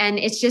under, and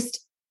it's just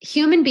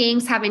human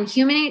beings having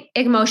human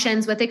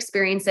emotions with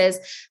experiences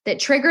that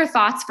trigger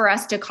thoughts for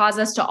us to cause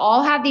us to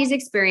all have these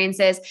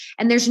experiences.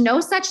 And there's no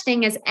such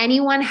thing as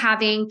anyone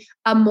having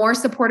a more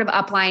supportive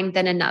upline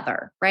than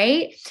another,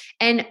 right?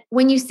 And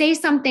when you say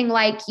something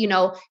like,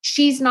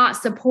 she's not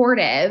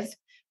supportive,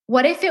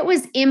 what if it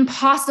was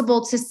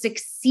impossible to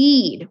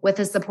succeed with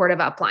a supportive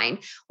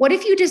upline? What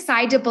if you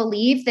decide to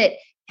believe that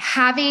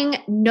having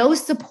no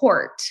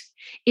support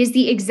is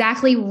the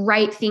exactly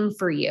right thing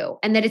for you,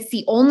 and that it's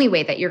the only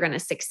way that you're going to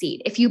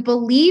succeed? If you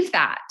believe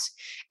that,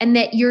 and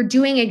that you're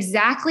doing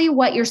exactly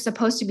what you're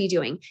supposed to be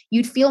doing,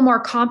 you'd feel more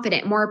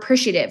confident, more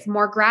appreciative,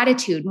 more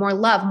gratitude, more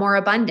love, more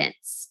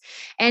abundance.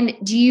 And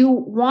do you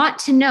want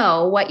to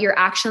know what your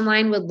action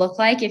line would look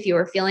like if you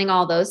were feeling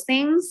all those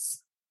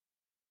things?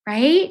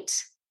 Right?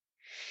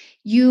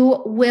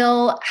 You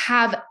will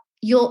have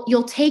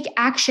You'll take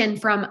action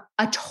from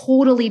a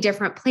totally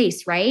different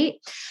place, right?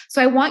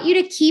 So I want you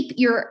to keep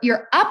your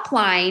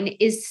upline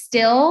is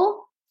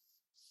still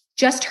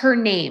just her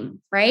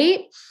name,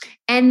 right?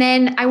 And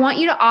then I want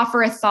you to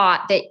offer a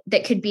thought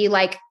that could be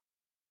like,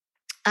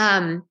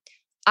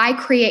 I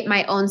create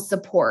my own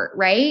support,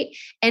 right?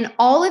 And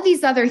all of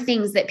these other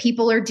things that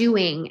people are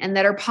doing and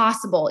that are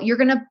possible, you're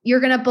going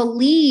to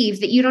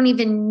believe that you don't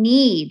even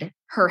need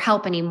her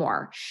help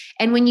anymore.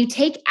 And when you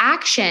take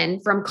action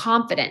from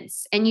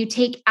confidence and you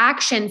take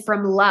action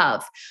from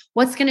love,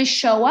 what's going to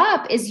show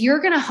up is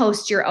you're going to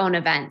host your own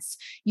events.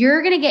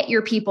 You're going to get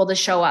your people to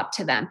show up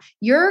to them.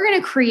 You're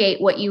going to create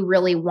what you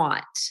really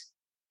want.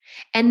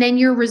 And then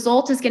your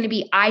result is going to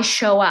be, I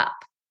show up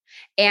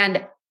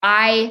and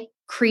I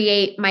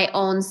create my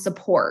own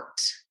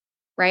support,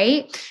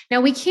 right? Now,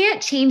 we can't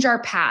change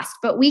our past,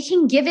 but we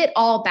can give it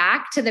all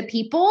back to the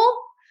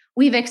people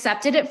we've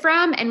accepted it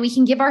from, and we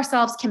can give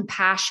ourselves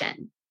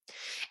compassion.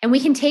 And we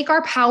can take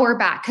our power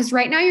back, because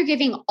right now you're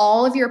giving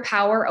all of your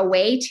power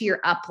away to your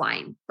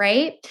upline,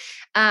 right?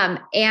 And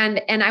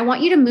I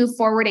want you to move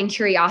forward in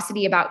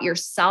curiosity about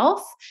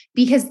yourself,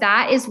 because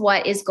that is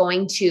what is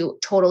going to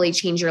totally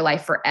change your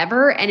life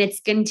forever. And it's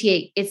going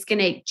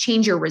to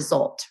change your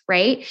result,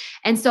 right?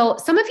 And so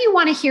some of you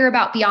want to hear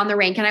about Beyond the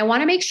Rank, and I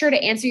want to make sure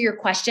to answer your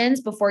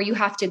questions before you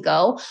have to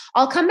go.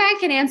 I'll come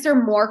back and answer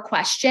more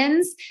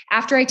questions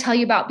after I tell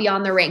you about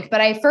Beyond the Rank.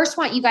 But I first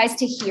want you guys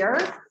to hear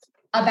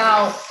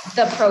about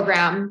the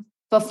program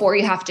before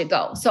you have to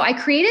go. So I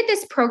created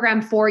this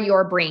program for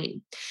your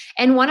brain.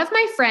 And one of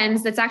my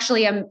friends that's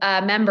actually a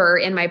member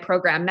in my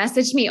program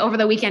messaged me over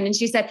the weekend, and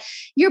she said,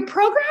 your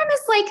program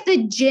is like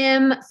the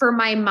gym for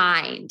my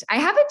mind. I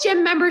have a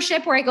gym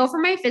membership where I go for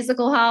my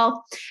physical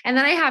health, and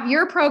then I have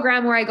your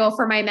program where I go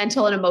for my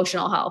mental and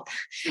emotional health.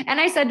 And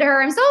I said to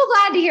her, I'm so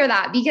glad to hear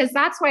that, because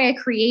that's why I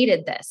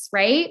created this,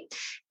 right?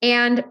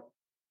 And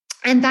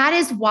that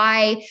is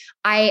why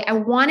I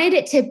wanted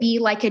it to be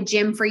like a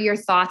gym for your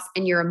thoughts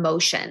and your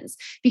emotions,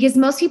 because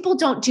most people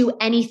don't do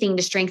anything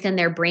to strengthen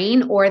their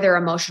brain or their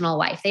emotional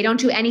life. They don't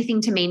do anything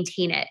to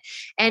maintain it.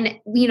 And,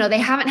 they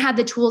haven't had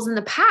the tools in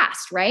the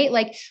past, right?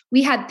 Like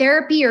we had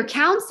therapy or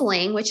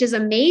counseling, which is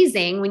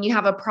amazing when you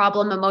have a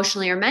problem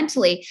emotionally or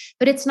mentally,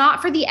 but it's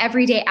not for the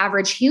everyday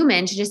average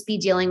human to just be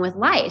dealing with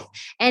life.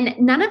 And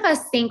none of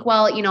us think,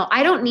 well,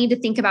 I don't need to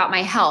think about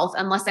my health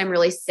unless I'm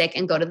really sick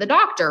and go to the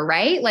doctor,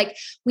 right? Like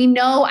we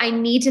know I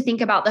need to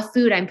think about the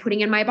food I'm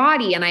putting in my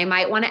body, and I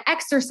might want to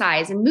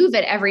exercise and move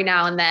it every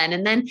now and then.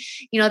 And then,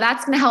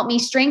 that's going to help me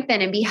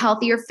strengthen and be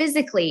healthier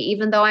physically,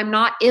 even though I'm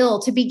not ill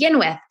to begin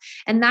with.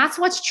 And that's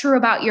what's true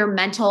about your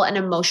mental and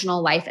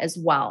emotional life as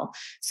well.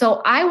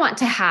 So I want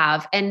to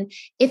have, and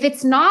if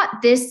it's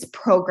not this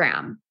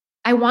program,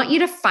 I want you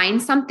to find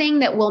something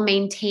that will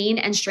maintain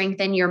and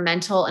strengthen your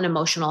mental and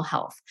emotional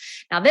health.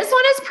 Now, this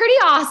one is pretty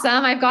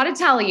awesome. I've got to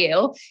tell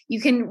you,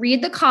 you can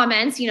read the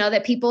comments,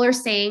 that people are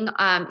saying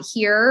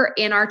here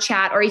in our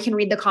chat, or you can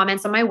read the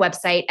comments on my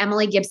website,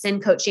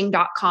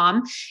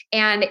 EmilyGibsonCoaching.com.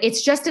 And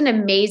it's just an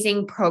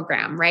amazing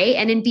program, right?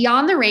 And in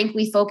Beyond the Rank,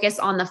 we focus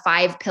on the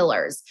 5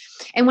 pillars.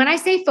 And when I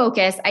say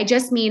focus, I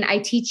just mean I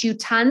teach you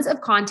tons of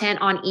content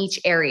on each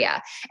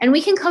area. And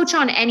we can coach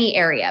on any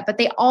area, but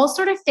they all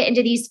sort of fit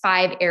into these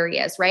 5 areas,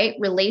 right?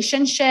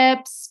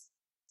 Relationships,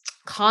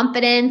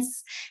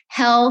 confidence,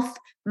 health,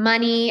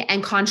 money,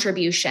 and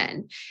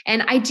contribution.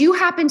 And I do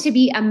happen to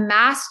be a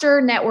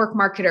master network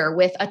marketer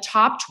with a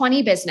top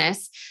 20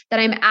 business that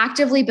I'm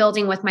actively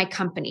building with my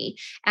company.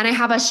 And I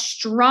have a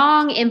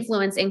strong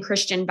influence in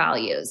Christian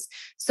values.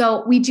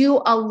 So we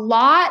do a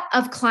lot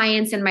of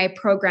clients in my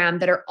program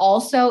that are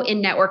also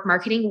in network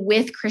marketing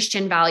with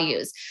Christian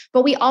values.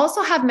 But we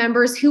also have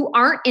members who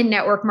aren't in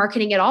network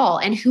marketing at all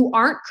and who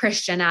aren't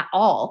Christian at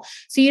all.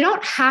 So you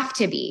don't have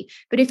to be.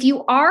 But if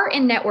you are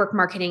in network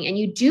marketing and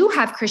you do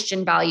have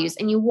Christian values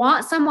and you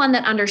want someone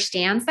that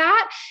understands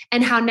that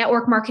and how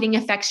network marketing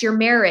affects your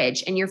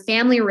marriage and your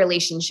family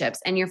relationships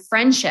and your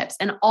friendships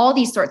and all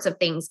these sorts of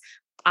things,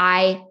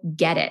 I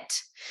get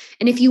it.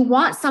 And if you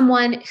want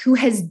someone who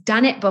has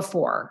done it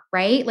before,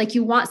 right? Like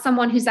you want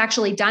someone who's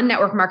actually done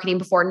network marketing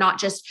before, not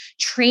just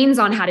trains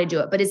on how to do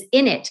it, but is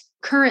in it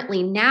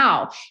currently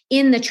now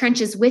in the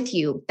trenches with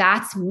you,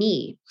 that's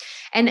me.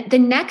 And the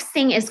next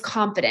thing is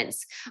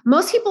confidence.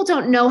 Most people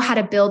don't know how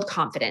to build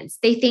confidence.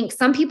 They think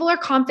some people are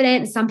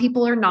confident and some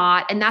people are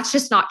not, and that's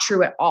just not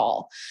true at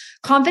all.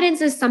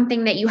 Confidence is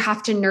something that you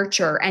have to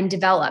nurture and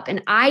develop.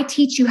 And I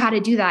teach you how to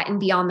do that in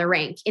Beyond the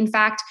Rank. In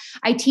fact,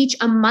 I teach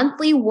a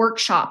monthly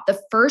workshop the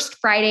first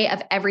Friday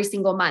of every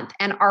single month.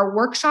 And our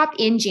workshop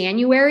in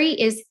January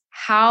is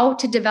how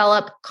to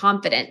develop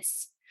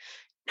confidence,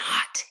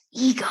 not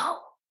ego.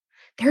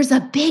 There's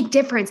a big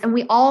difference. And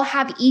we all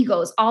have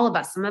egos, all of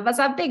us. Some of us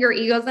have bigger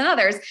egos than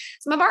others.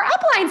 Some of our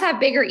uplines have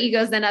bigger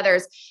egos than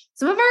others.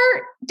 Some of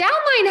our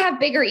downline have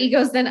bigger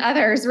egos than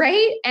others,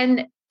 right?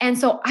 And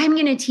so I'm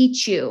going to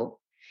teach you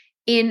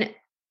in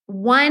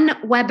one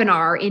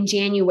webinar in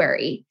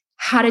January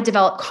how to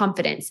develop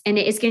confidence. And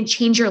it is going to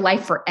change your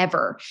life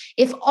forever.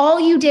 If all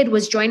you did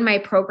was join my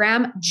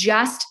program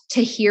just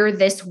to hear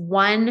this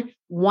one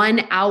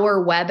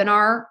hour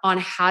webinar on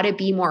how to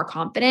be more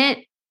confident,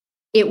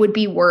 it would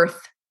be worth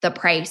the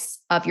price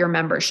of your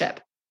membership.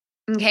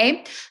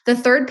 Okay. The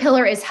third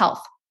pillar is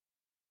health.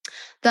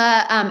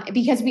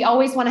 Because we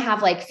always want to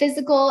have like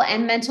physical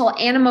and mental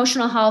and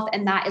emotional health.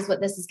 And that is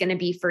what this is going to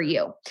be for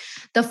you.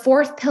 The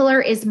fourth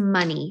pillar is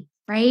money,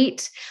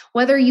 right?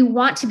 Whether you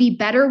want to be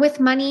better with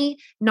money,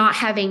 not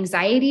have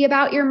anxiety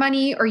about your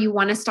money, or you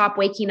want to stop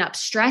waking up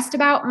stressed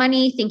about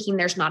money, thinking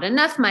there's not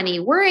enough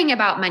money, worrying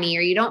about money,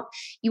 or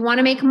you want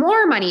to make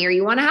more money, or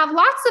you want to have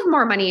lots of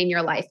more money in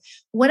your life.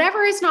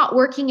 Whatever is not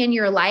working in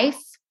your life,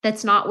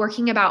 that's not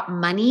working about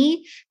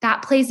money,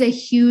 that plays a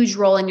huge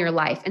role in your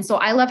life. And so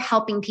I love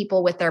helping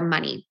people with their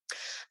money.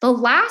 The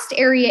last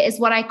area is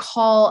what I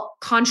call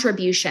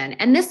contribution.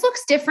 And this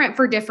looks different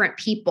for different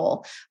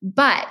people,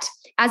 but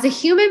as a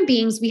human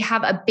beings, we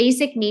have a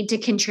basic need to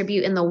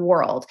contribute in the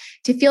world,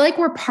 to feel like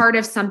we're part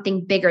of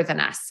something bigger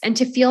than us, and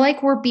to feel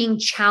like we're being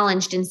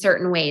challenged in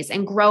certain ways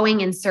and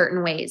growing in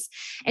certain ways.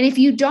 And if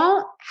you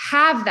don't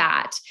have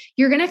that,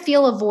 you're going to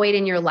feel a void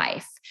in your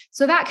life.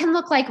 So that can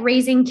look like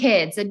raising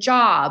kids, a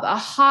job, a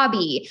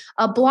hobby,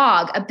 a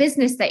blog, a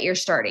business that you're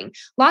starting.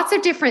 Lots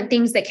of different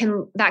things that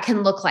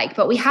can look like,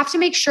 but we have to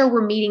make sure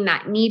we're meeting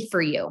that need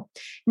for you.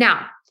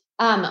 Now,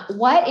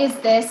 what is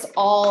this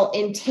all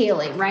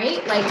entailing,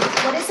 right? Like,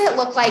 what does it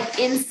look like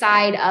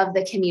inside of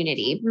the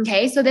community?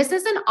 Okay. So this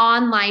is an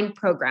online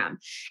program,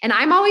 and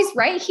I'm always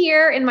right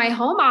here in my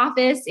home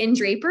office in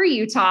Draper,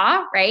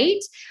 Utah, right?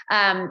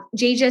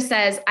 Jaja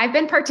says, I've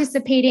been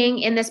participating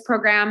in this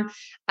program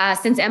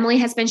since Emily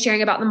has been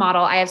sharing about the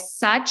model. I have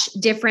such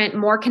different,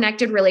 more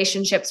connected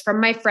relationships,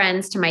 from my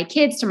friends to my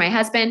kids to my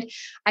husband.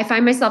 I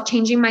find myself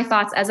changing my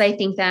thoughts as I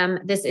think them.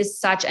 This is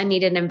such a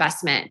needed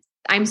investment.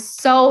 I'm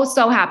so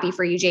happy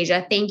for you,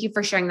 Jaja. Thank you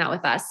for sharing that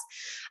with us.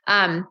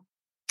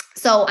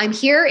 So I'm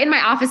here in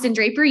my office in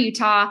Draper,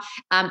 Utah.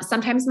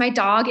 Sometimes my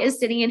dog is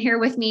sitting in here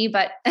with me,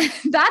 but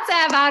that's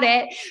about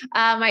it.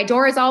 My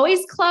door is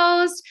always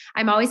closed.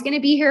 I'm always going to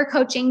be here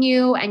coaching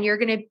you, and we're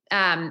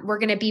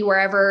going to be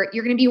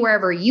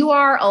wherever you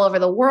are, all over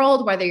the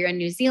world, whether you're in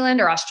New Zealand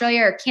or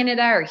Australia or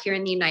Canada or here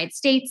in the United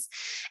States.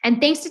 And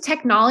thanks to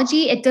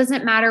technology, it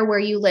doesn't matter where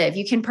you live.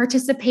 You can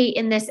participate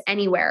in this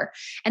anywhere.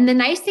 And the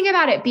nice thing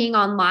about it being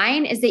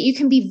online is that you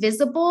can be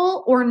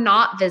visible or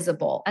not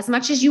visible, as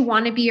much as you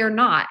want to be or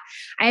not.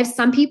 I have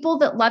some people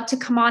that love to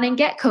come on and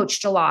get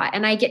coached a lot,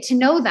 and I get to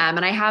know them.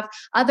 And I have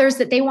others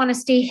that they want to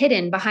stay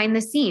hidden behind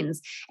the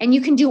scenes. And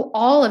you can do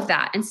all of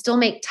that and still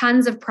make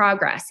tons of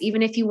progress,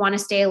 even if you want to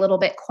stay a little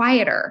bit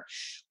quieter.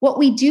 What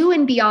we do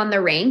in Beyond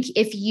the Rank,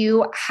 if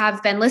you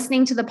have been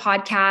listening to the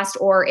podcast,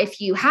 or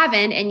if you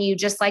haven't and you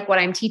just like what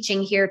I'm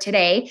teaching here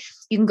today,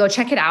 you can go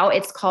check it out.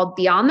 It's called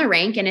Beyond the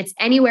Rank, and it's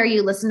anywhere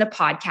you listen to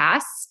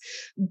podcasts.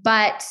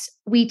 But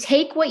we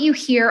take what you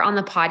hear on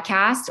the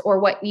podcast or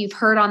what you've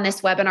heard on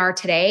this webinar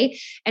today,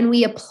 and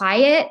we apply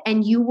it,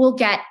 and you will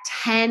get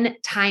 10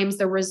 times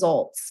the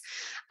results.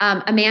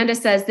 Amanda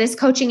says, this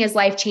coaching is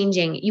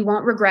life-changing. You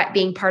won't regret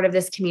being part of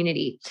this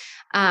community.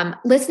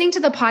 Listening to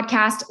the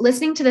podcast,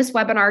 listening to this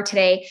webinar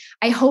today,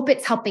 I hope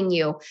it's helping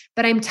you,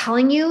 but I'm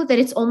telling you that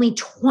it's only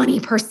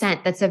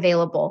 20% that's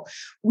available.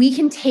 We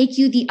can take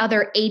you the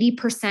other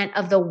 80%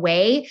 of the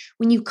way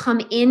when you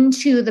come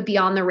into the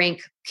Beyond the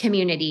Rank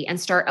community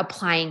and start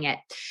applying it.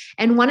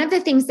 And one of the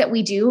things that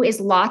we do is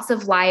lots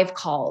of live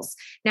calls.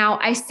 Now,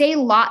 I say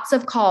lots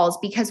of calls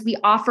because we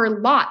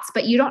offer lots,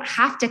 but you don't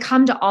have to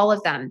come to all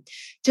of them.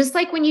 Just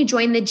like when you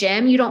join the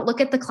gym, you don't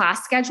look at the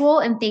class schedule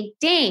and think,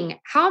 dang,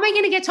 how am I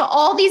going to get to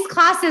all these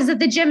classes that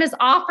the gym is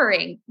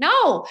offering?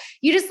 No,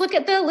 you just look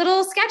at the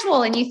little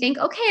schedule and you think,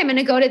 okay, I'm going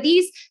to go to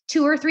these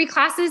 2 or 3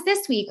 classes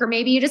this week, or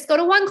maybe you just go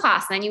to one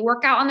class and then you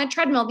work out on the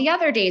treadmill the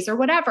other days or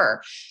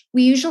whatever.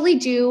 We usually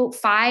do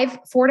 3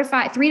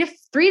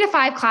 to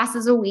 5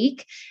 classes a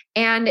week,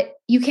 and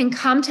you can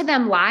come to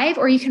them live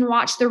or you can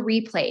watch the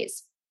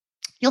replays.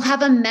 You'll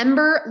have a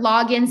member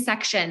login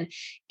section.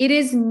 It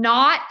is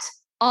not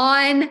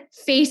on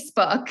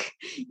Facebook.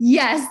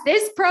 Yes,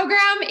 this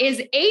program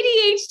is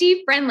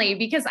ADHD friendly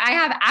because I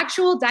have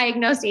actual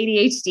diagnosed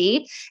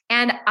ADHD,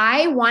 and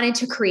I wanted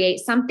to create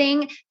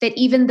something that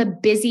even the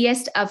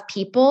busiest of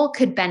people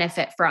could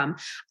benefit from.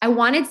 I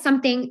wanted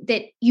something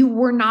that you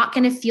were not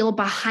going to feel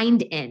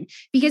behind in,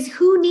 because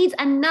who needs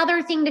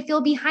another thing to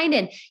feel behind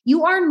in?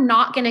 You are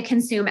not going to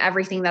consume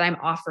everything that I'm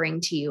offering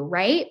to you,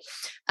 right?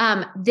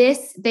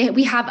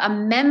 We have a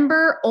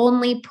member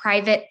only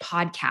private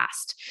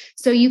podcast.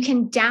 So you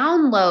can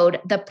download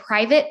the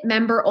private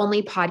member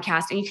only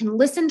podcast and you can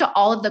listen to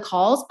all of the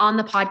calls on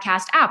the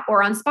podcast app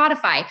or on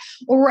Spotify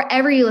or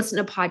wherever you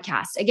listen to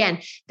podcasts. Again,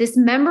 this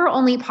member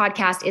only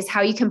podcast is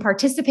how you can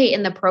participate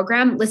in the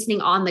program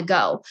listening on the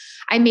go.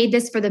 I made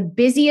this for the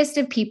busiest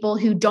of people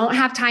who don't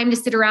have time to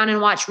sit around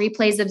and watch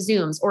replays of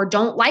Zooms, or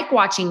don't like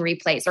watching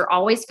replays, or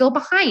always feel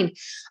behind.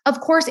 Of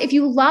course, if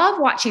you love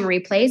watching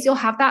replays, you'll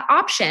have that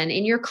option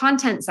in your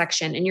content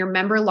section, in your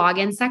member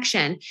login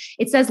section.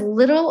 It says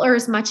little or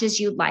as much as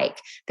you'd like.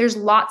 There's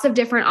lots of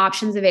different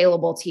options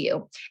available to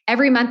you.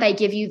 Every month I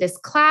give you this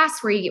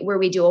class where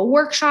we do a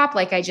workshop,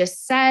 like I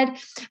just said,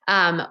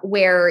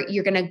 where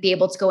you're going to be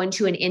able to go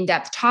into an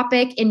in-depth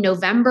topic. In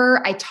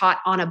November, I taught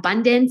on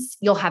abundance.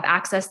 You'll have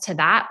access to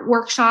that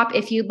workshop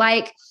if you'd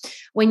like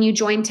when you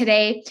join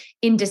today.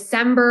 In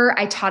December,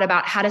 I taught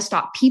about how to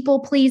stop people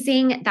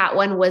pleasing. That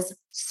one was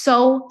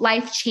so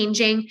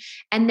life-changing.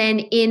 And then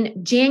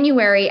in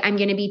January, I'm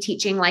going to be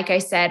teaching, like I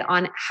said,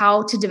 on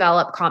how to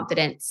develop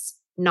confidence,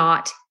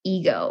 not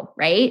ego,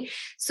 right?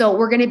 So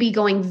we're going to be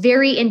going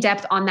very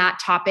in-depth on that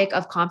topic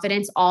of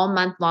confidence all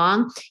month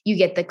long. You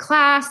get the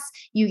class,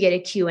 you get a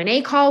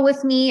Q&A call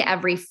with me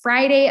every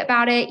Friday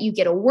about it. You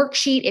get a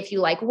worksheet if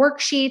you like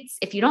worksheets.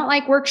 If you don't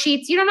like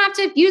worksheets, you don't have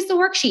to use the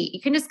worksheet.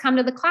 You can just come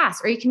to the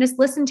class or you can just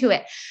listen to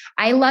it.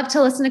 I love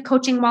to listen to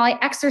coaching while I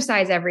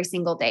exercise every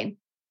single day.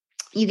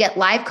 You get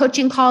live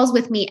coaching calls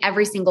with me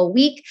every single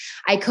week.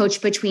 I coach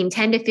between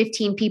 10 to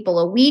 15 people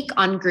a week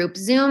on group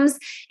Zooms.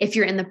 If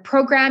you're in the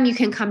program, you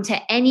can come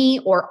to any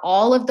or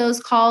all of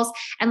those calls.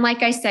 And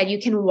like I said, you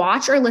can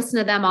watch or listen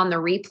to them on the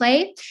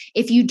replay.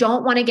 If you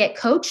don't want to get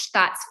coached,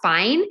 that's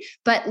fine.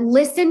 But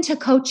listen to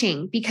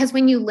coaching, because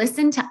when you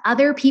listen to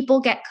other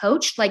people get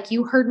coached, like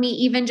you heard me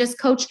even just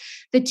coach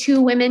the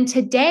 2 women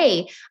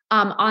today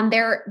on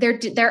their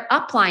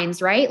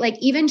uplines, right? Like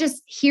even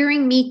just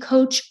hearing me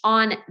coach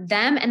on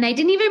them, and I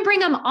didn't even bring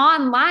them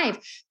on live,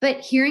 but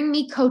hearing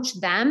me coach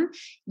them,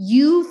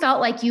 you felt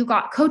like you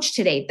got coached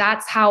today.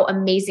 That's how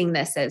amazing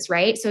this is,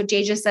 right? So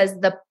Jay just says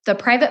the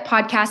private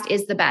podcast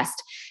is the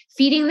best.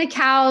 Feeding the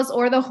cows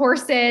or the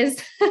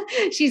horses.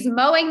 She's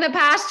mowing the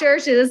pasture.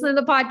 She's listening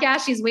to the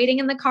podcast. She's waiting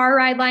in the car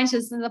ride line.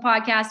 She's listening to the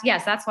podcast.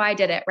 Yes, that's why I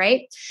did it,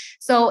 right?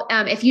 So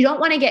if you don't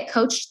want to get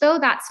coached though,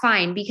 that's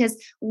fine,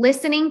 because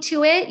listening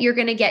to it, you're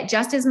going to get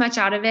just as much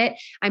out of it.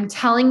 I'm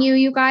telling you,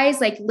 you guys,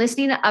 like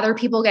listening to other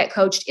people get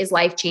coached is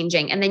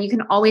life-changing. And then you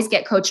can always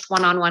get coached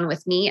one-on-one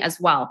with me as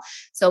well.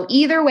 So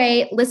either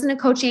way, listen to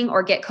coaching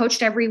or get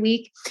coached every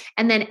week.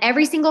 And then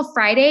every single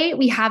Friday,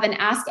 we have an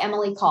Ask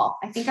Emily call.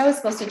 I think I was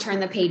supposed to turn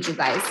the page, you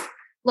guys.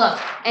 Look,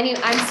 anyway,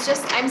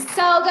 I'm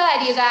so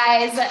good, you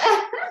guys.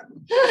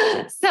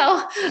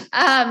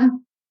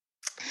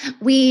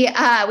 We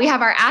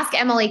have our Ask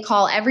Emily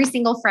call every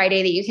single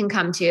Friday that you can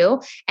come to,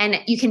 and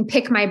you can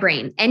pick my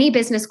brain. Any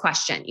business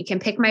question, you can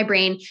pick my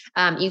brain.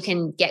 You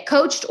can get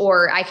coached,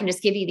 or I can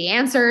just give you the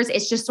answers.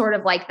 It's just sort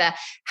of like the,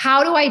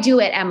 how do I do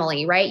it,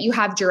 Emily, right? You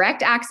have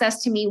direct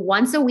access to me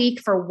once a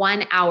week for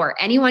 1 hour.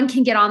 Anyone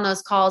can get on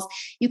those calls.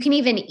 You can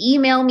even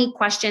email me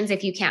questions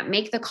if you can't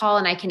make the call,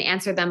 and I can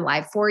answer them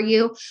live for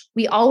you.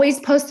 We always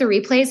post the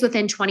replays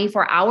within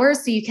 24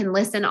 hours so you can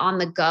listen on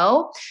the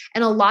go.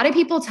 And a lot of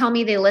people tell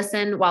me they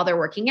listen while they're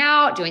working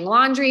out, doing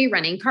laundry,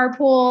 running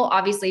carpool.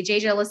 Obviously,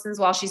 JJ listens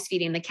while she's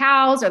feeding the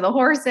cows or the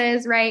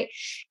horses, right?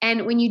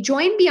 And when you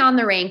join Beyond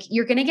the Rank,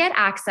 you're going to get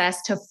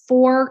access to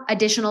 4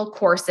 additional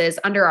courses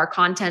under our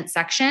content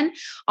section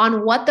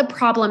on what the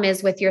problem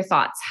is with your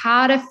thoughts,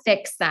 how to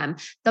fix them,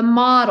 the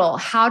model,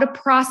 how to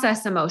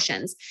process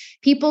emotions.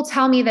 People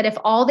tell me that if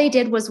all they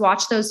did was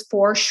watch those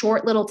 4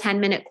 short little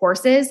 10-minute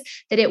courses,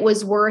 that it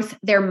was worth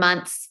their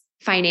month's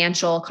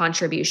financial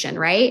contribution,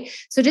 right?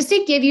 So just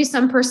to give you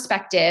some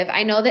perspective,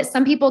 I know that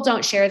some people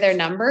don't share their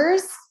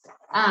numbers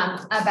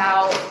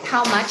about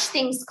how much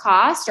things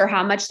cost or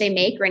how much they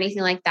make or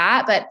anything like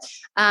that. But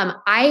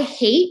I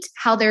hate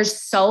how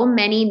there's so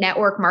many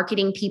network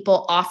marketing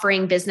people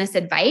offering business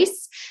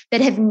advice that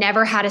have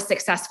never had a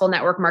successful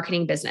network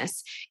marketing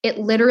business. It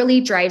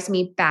literally drives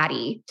me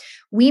batty.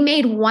 We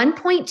made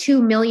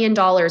 $1.2 million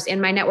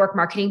in my network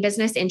marketing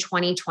business in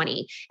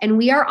 2020, and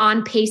we are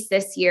on pace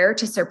this year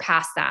to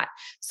surpass that.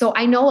 So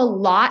I know a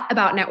lot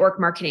about network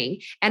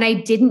marketing, and I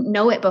didn't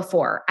know it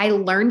before. I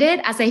learned it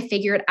as I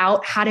figured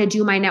out how to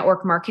do my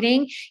network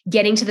marketing,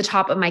 getting to the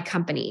top of my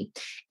company.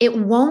 It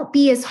won't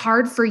be as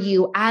hard for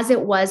you as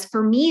it was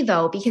for me,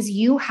 though, because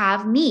you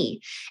have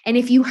me. And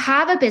if you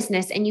have a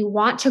business and you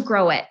want to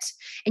grow it,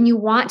 and you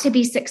want to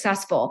be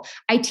successful,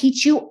 I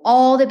teach you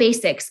all the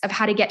basics of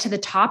how to get to the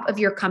top of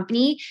your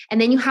company. And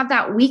then you have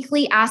that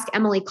weekly Ask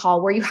Emily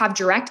call where you have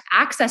direct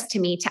access to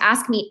me to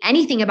ask me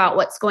anything about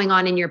what's going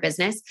on in your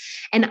business.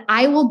 And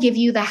I will give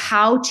you the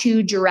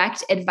how-to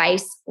direct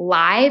advice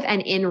live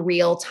and in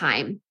real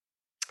time.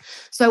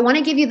 So I want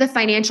to give you the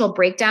financial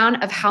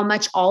breakdown of how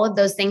much all of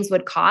those things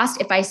would cost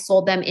if I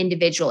sold them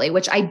individually,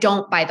 which I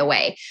don't, by the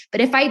way.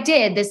 But if I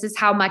did, this is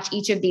how much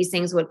each of these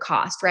things would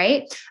cost,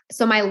 right?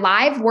 So my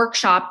live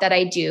workshop that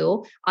I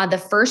do on the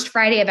first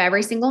Friday of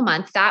every single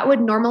month, that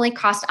would normally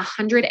cost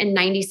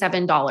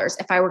 $197.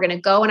 If I were going to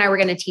go and I were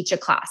going to teach a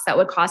class, that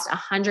would cost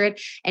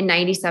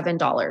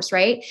 $197,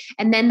 right?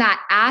 And then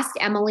that Ask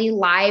Emily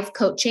live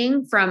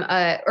coaching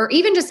or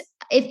even just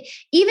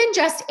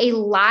a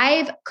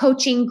live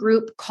coaching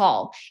group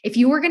call, if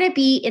you were going to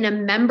be in a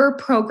member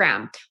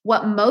program,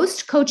 what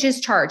most coaches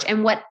charge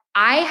and what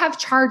I have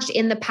charged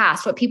in the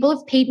past, what people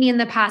have paid me in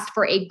the past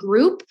for a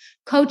group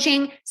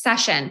coaching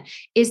session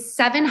is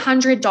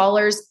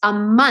 $700 a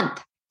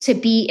month to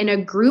be in a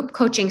group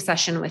coaching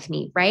session with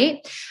me,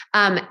 right?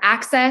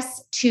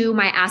 Access to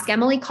my Ask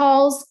Emily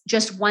calls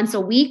just once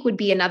a week would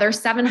be another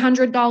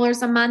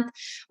 $700 a month.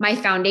 My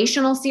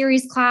foundational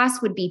series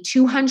class would be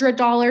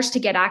 $200 to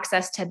get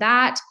access to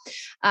that.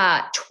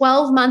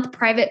 12-month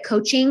private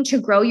coaching to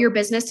grow your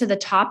business to the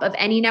top of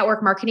any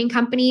network marketing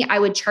company. I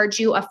would charge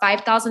you a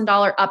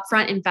 $5,000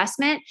 upfront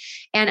investment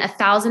and a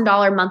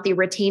 $1,000 monthly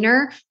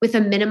retainer with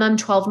a minimum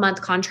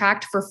 12-month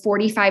contract for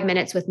 45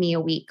 minutes with me a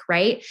week,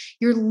 right?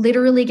 You're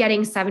literally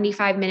getting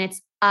 75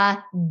 minutes a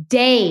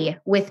day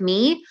with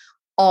me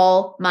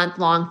all month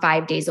long,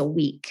 5 days a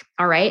week.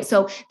 All right.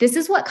 So this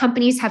is what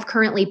companies have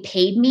currently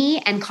paid me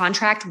and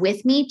contract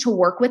with me to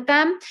work with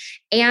them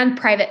and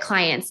private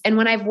clients. And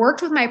when I've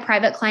worked with my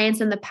private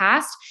clients in the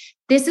past,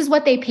 this is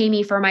what they pay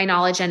me for my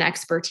knowledge and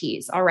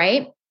expertise. All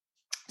right.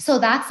 So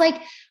that's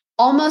like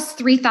almost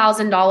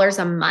 $3,000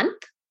 a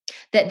month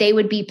that they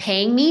would be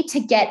paying me to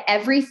get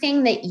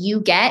everything that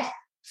you get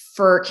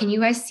for, can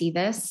you guys see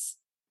this?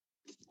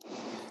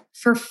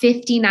 For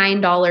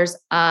 $59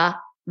 a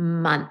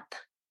month.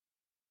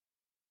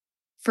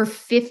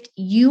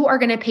 You are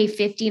going to pay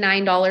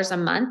 $59 a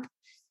month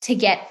to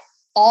get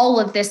all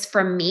of this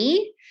from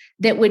me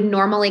that would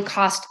normally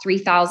cost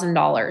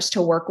 $3,000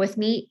 to work with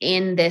me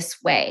in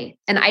this way.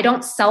 And I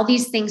don't sell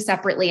these things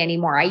separately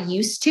anymore. I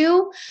used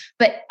to,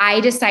 but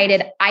I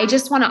decided I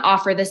just want to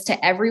offer this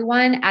to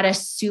everyone at a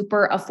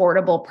super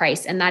affordable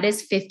price. And that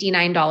is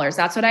 $59.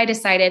 That's what I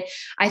decided.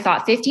 I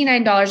thought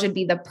 $59 would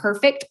be the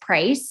perfect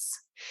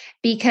price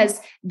because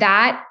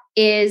that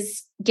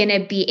is going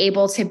to be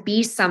able to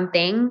be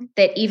something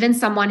that even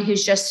someone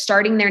who's just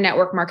starting their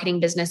network marketing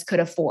business could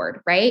afford,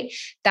 right?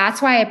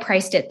 That's why I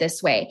priced it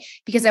this way,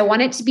 because I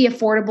want it to be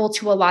affordable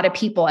to a lot of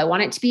people. I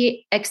want it to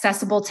be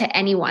accessible to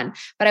anyone,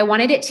 but I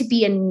wanted it to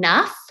be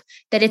enough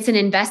that it's an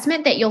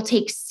investment that you'll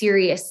take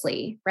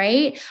seriously,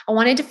 right? I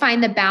wanted to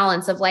find the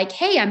balance of like,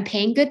 hey, I'm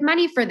paying good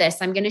money for this.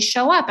 I'm going to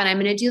show up and I'm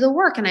going to do the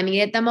work and I'm going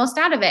to get the most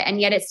out of it. And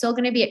yet it's still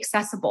going to be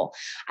accessible.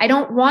 I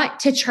don't want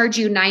to charge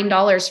you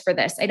 $9 for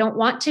this. I don't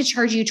want to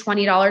charge you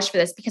 $20 for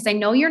this because I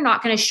know you're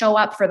not going to show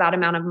up for that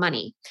amount of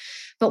money.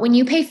 But when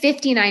you pay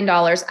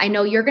 $59, I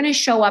know you're going to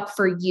show up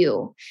for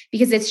you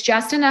because it's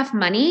just enough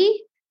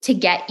money to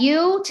get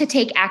you to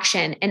take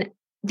action. And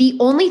the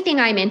only thing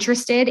I'm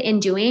interested in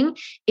doing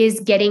is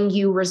getting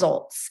you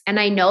results.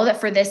 And I know that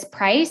for this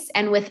price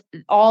and with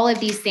all of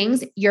these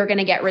things, you're going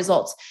to get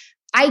results.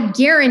 I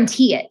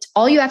guarantee it.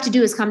 All you have to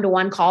do is come to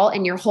one call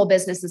and your whole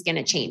business is going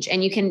to change.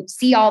 And you can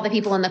see all the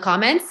people in the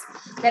comments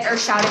that are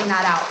shouting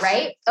that out,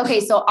 right? Okay,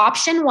 so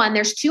option one,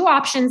 there's two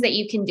options that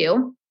you can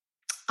do.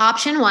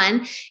 Option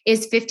one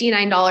is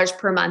 $59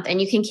 per month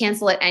and you can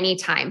cancel at any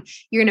time.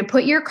 You're going to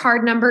put your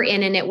card number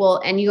in and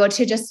you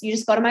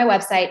just go to my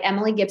website,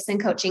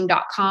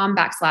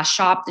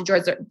 emilygibsoncoaching.com/shop.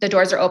 The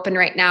doors are open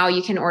right now.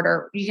 You can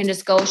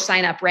just go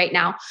sign up right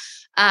now.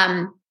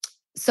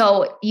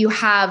 So you're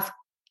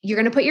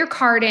going to put your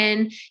card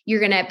in, you're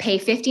going to pay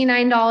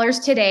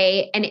 $59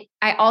 today. And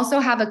I also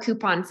have a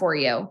coupon for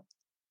you.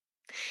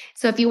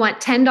 So if you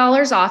want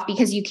 $10 off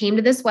because you came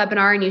to this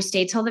webinar and you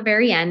stayed till the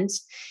very end,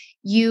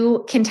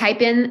 you can type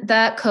in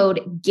the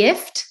code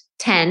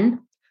GIFT10.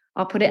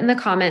 I'll put it in the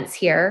comments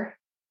here.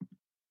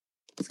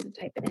 just going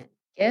to type it in.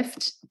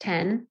 Gift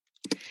 10.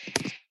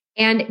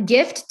 And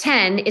gift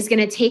 10 is going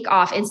to take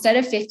off, instead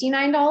of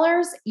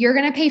 $59, you're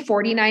going to pay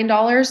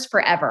 $49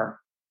 forever.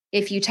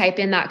 If you type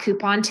in that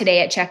coupon today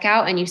at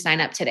checkout and you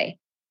sign up today,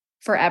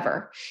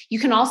 forever. You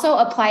can also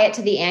apply it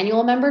to the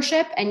annual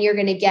membership, and you're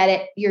going to get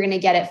it. You're going to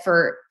get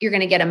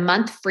a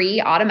month free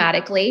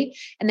automatically.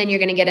 And then you're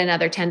going to get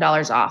another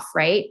 $10 off.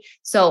 Right.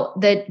 So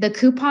the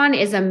coupon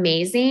is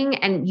amazing,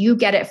 and you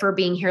get it for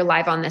being here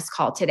live on this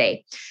call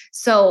today.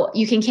 So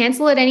you can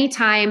cancel at any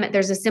time.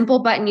 There's a simple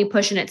button you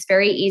push and it's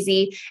very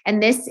easy.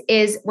 And this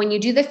is when you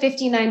do the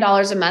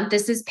 $59 a month,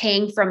 this is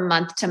paying from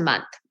month to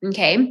month.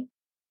 Okay.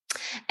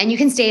 And you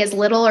can stay as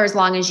little or as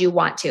long as you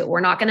want to. We're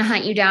not going to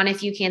hunt you down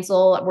if you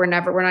cancel. We're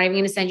not even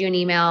going to send you an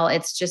email.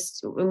 It's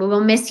just, we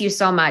will miss you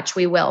so much.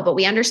 We will, but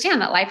we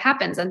understand that life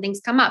happens and things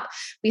come up.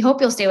 We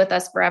hope you'll stay with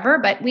us forever,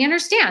 but we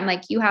understand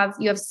like you have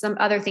some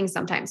other things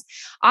sometimes.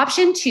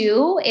 Option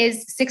 2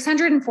 is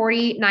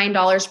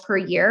 $649 per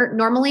year.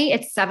 Normally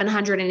it's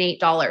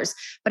 $708,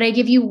 but I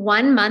give you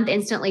 1 month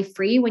instantly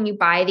free when you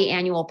buy the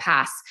annual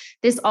pass.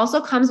 This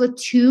also comes with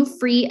 2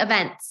 free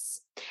events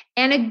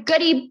and a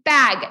goodie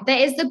bag.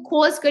 That is the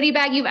coolest goodie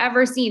bag you've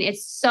ever seen.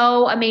 It's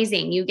so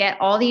amazing. You get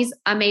all these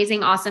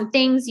amazing, awesome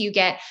things. You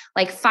get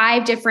like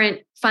 5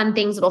 different fun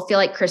things that'll feel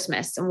like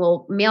Christmas, and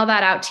we'll mail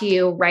that out to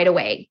you right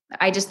away.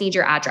 I just need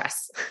your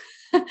address.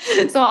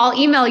 So I'll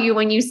email you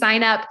when you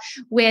sign up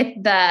with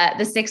the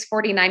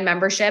 $649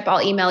 membership.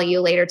 I'll email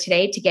you later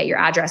today to get your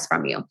address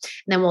from you. And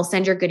then we'll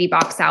send your goodie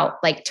box out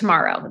like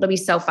tomorrow. It'll be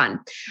so fun.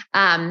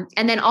 And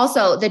then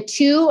also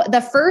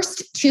the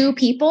first 2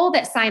 people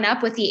that sign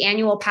up with the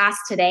annual pass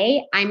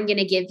today, I'm going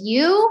to give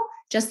you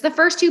just the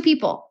first 2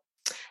 people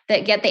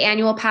that get the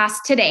annual pass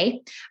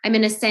today. I'm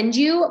going to send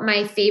you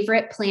my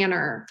favorite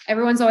planner.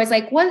 Everyone's always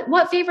like,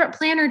 what favorite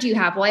planner do you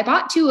have? Well, I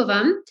bought 2 of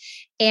them.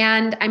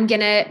 And I'm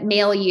going to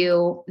mail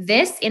you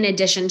this in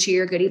addition to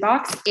your goodie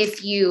box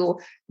if you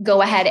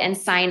go ahead and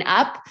sign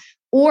up.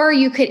 Or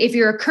you could, if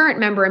you're a current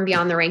member in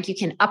Beyond the Rank, you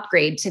can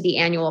upgrade to the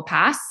annual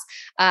pass.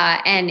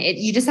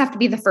 You just have to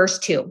be the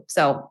first 2.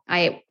 So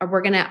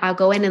I'll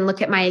go in and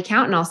look at my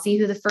account and I'll see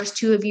who the first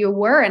 2 of you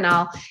were, and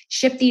I'll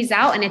ship these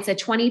out. And it's a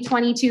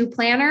 2022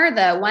 planner,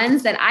 the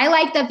ones that I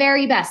like the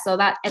very best. So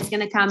that it's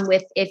going to come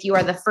with, if you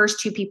are the first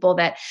 2 people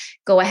that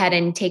go ahead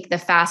and take the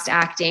fast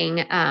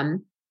action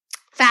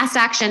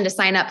to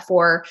sign up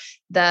for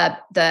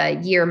the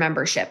year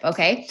membership.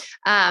 Okay.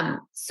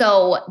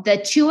 So the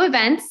 2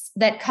 events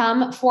that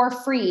come for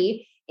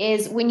free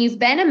is when you've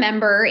been a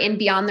member in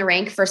Beyond the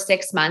Rank for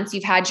 6 months,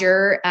 you've had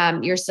your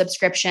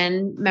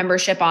subscription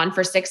membership on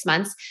for 6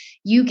 months,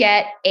 you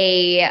get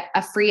a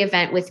free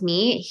event with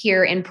me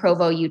here in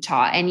Provo,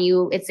 Utah. And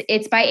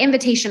it's by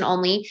invitation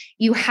only.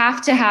 You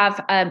have to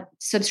have a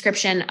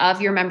subscription of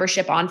your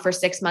membership on for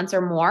 6 months or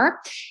more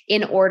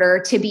in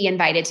order to be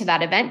invited to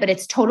that event, but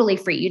it's totally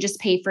free. You just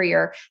pay for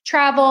your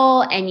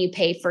travel and you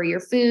pay for your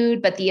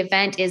food, but the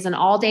event is an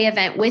all-day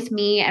event with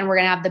me, and we're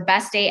going to have the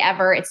best day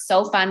ever. It's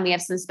so fun. We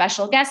have some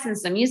special guests and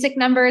some music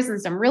numbers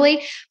and some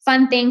really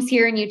fun things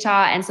here in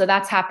Utah. And so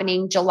that's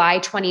happening July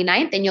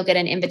 29th, and you'll get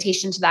an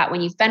invitation to that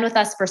when you've been with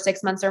us for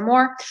 6 months or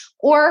more.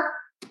 Or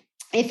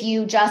if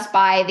you just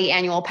buy the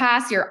annual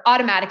pass, you're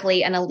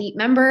automatically an elite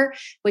member,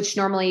 which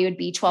normally you would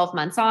be 12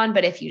 months on.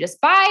 But if you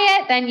just buy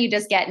it, then you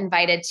just get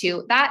invited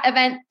to that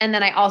event. And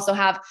then I also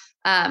have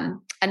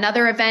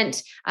another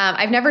event.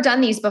 I've never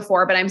done these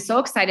before, but I'm so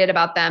excited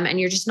about them, and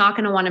you're just not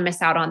going to want to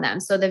miss out on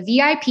them. So the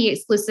VIP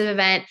exclusive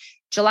event,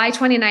 July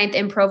 29th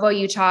in Provo,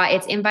 Utah.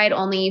 It's invite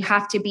only. You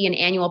have to be an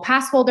annual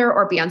pass holder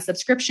or be on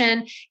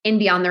subscription in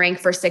Beyond the Rank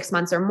for 6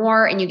 months or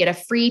more, and you get a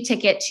free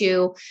ticket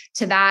to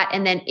that.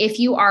 And then if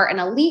you are an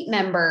elite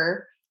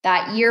member,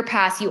 that year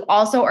pass, you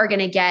also are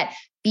going to get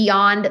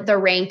Beyond the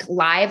Rank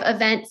live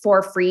event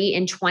for free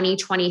in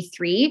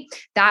 2023.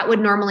 That would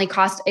normally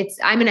cost,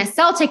 I'm going to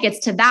sell tickets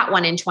to that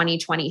one in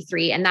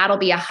 2023, and that'll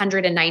be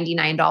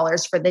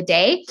 $199 for the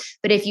day.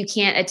 But if you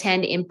can't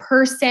attend in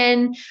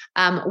person,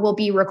 we'll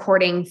be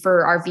recording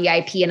for our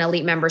VIP and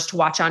elite members to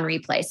watch on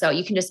replay. So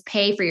you can just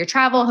pay for your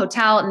travel,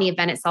 hotel, and the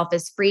event itself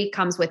is free,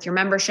 comes with your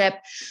membership.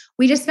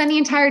 We just spend the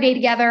entire day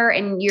together,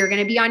 and you're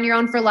going to be on your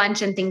own for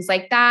lunch and things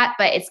like that,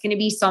 but it's going to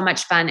be so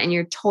much fun, and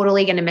you're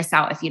totally going to miss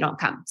out if you don't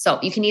come. So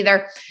you can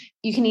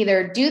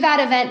either do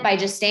that event by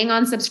just staying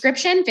on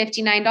subscription,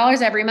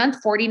 $59 every month,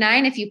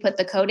 $49 if you put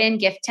the code in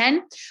GIFT10,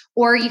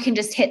 or you can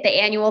just hit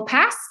the annual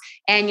pass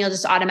and you'll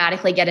just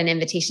automatically get an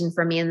invitation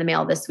from me in the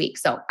mail this week.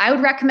 So I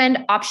would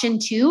recommend option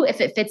 2 if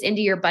it fits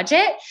into your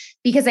budget,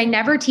 because I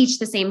never teach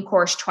the same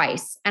course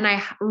twice. And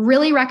I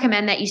really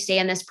recommend that you stay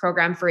in this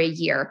program for a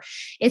year.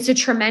 It's a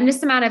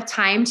tremendous amount of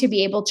time to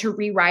be able to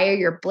rewire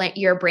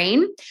your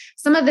brain.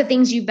 Some of the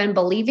things you've been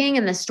believing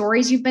and the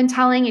stories you've been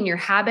telling and your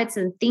habits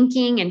and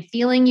thinking and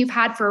feeling you've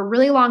had for a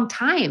really long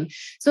time.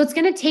 So it's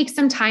going to take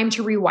some time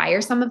to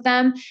rewire some of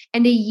them.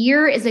 And a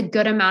year is a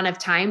good amount of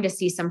time to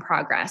see some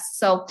progress.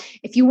 So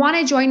if you want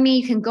want to join me,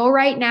 you can go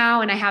right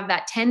now. And I have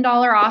that $10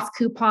 off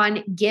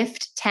coupon,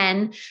 gift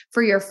 10,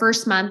 for your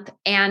first month.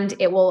 And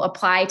it will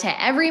apply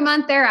to every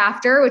month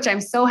thereafter, which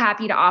I'm so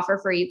happy to offer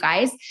for you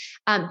guys.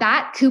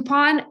 That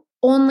coupon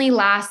only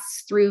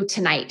lasts through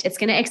tonight. It's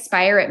going to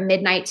expire at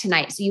midnight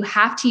tonight. So you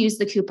have to use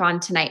the coupon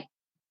tonight.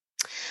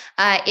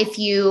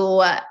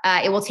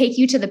 It will take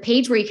you to the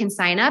page where you can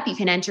sign up. You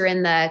can enter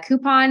in the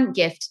coupon,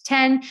 gift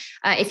 10.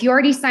 If you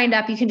already signed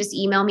up, you can just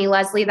email me,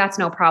 Leslie. That's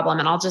no problem.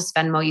 And I'll just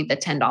Venmo you the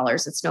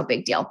 $10. It's no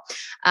big deal.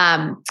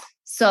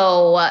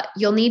 So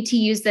you'll need to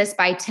use this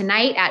by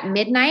tonight at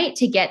midnight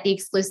to get the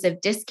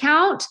exclusive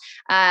discount.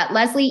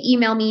 Leslie,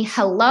 email me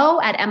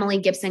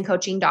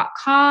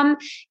hello@emilygibsoncoaching.com.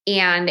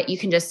 And you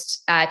can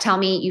just tell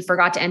me you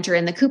forgot to enter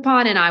in the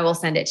coupon and I will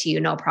send it to you.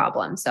 No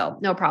problem. So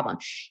no problem.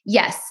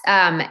 Yes.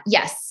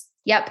 Yes.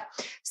 Yep.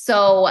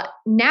 So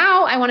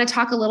now I want to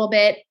talk a little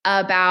bit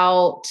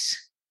about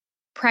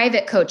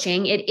private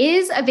coaching. It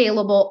is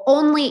available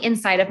only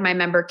inside of my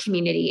member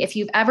community. If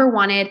you've ever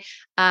wanted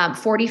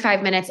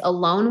 45 minutes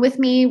alone with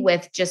me,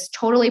 with just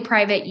totally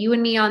private, you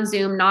and me on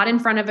Zoom, not in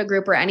front of a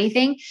group or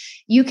anything,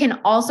 you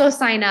can also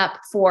sign up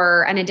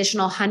for an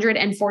additional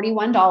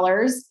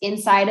 $141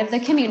 inside of the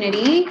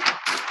community.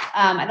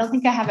 I don't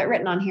think I have it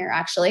written on here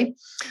actually.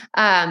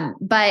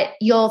 But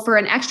for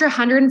an extra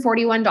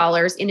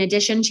 $141 in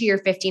addition to your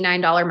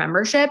 $59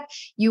 membership,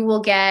 you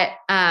will get,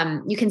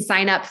 you can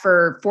sign up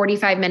for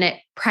 45-minute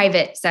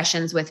private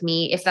sessions with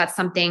me if that's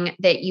something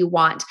that you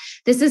want.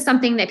 This is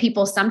something that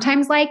people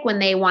sometimes like when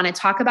they want to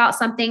talk about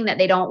something that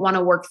they don't want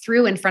to work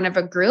through in front of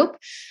a group.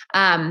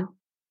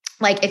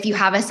 Like if you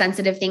have a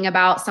sensitive thing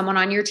about someone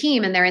on your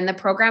team and they're in the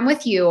program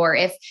with you, or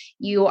if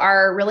you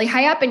are really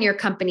high up in your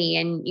company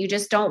and you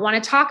just don't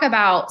want to talk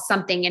about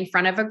something in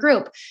front of a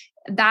group.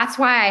 That's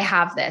why I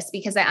have this,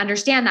 because I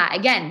understand that,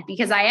 again,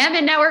 because I am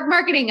in network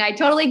marketing. I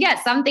totally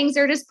get some things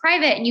are just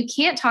private and you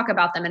can't talk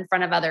about them in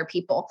front of other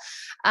people.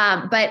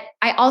 But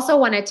I also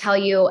want to tell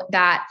you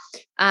that,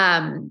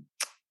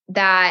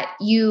 that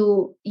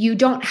you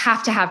don't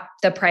have to have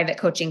the private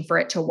coaching for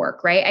it to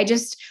work, right? I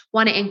just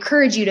want to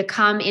encourage you to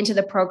come into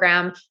the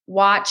program,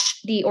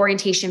 watch the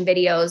orientation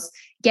videos,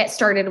 get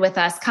started with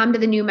us, come to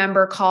the new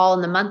member call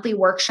and the monthly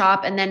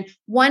workshop, and then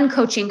one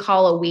coaching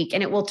call a week,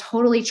 and it will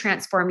totally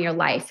transform your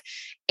life.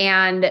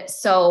 And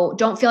so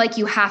don't feel like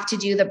you have to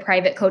do the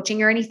private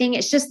coaching or anything.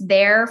 It's just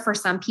there for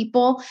some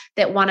people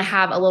that want to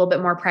have a little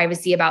bit more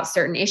privacy about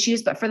certain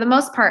issues. But for the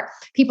most part,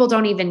 people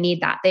don't even need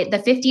that. The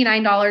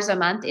 $59 a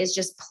month is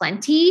just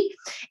plenty.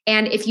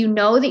 And if you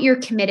know that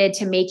you're committed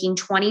to making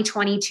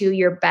 2022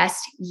 your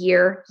best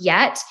year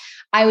yet,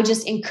 I would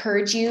just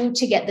encourage you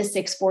to get the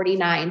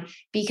 $649,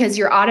 because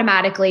you're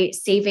automatically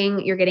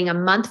saving, you're getting a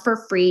month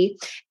for free,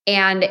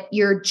 and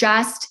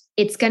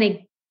it's going to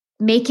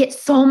make it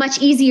so much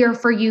easier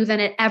for you than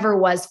it ever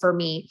was for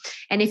me.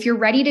 And if you're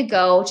ready to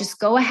go, just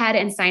go ahead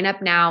and sign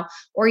up now,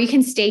 or you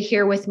can stay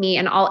here with me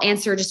and I'll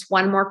answer just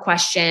one more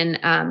question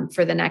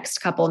for the next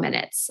couple of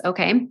minutes.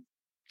 Okay.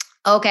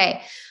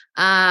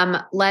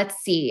 Let's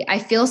see. I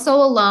feel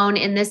so alone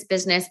in this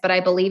business, but I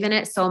believe in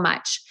it so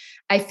much.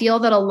 I feel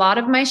that a lot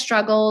of my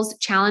struggles,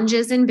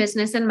 challenges in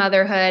business and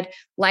motherhood,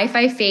 life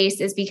I face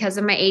is because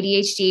of my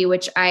ADHD,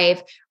 which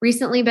I've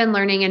recently been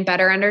learning and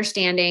better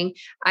understanding.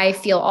 I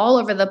feel all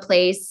over the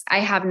place. I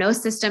have no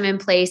system in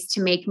place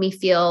to make me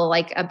feel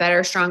like a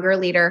better, stronger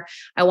leader.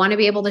 I want to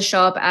be able to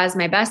show up as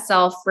my best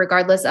self,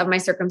 regardless of my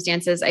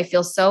circumstances. I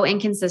feel so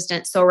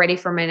inconsistent, so ready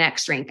for my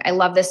next drink. I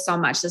love this so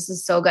much. This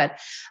is so good.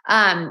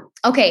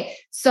 Okay.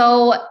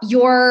 So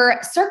your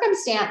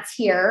circumstance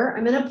here,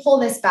 I'm going to pull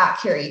this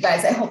back here, you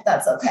guys. I hope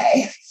that's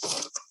okay.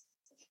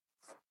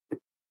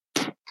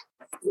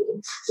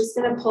 Just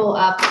going to pull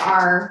up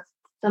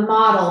the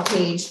model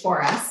page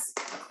for us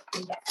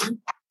again.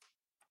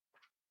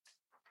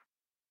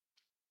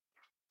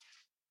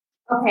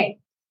 Okay.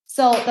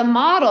 So the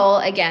model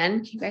again,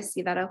 can you guys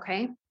see that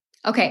okay?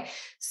 Okay.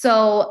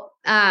 So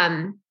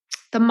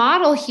the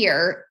model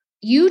here,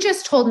 you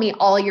just told me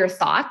all your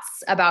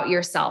thoughts about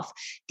yourself.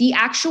 The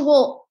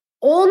actual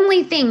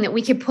only thing that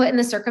we could put in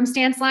the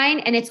circumstance line,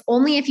 and it's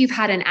only if you've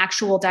had an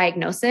actual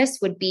diagnosis,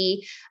 would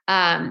be,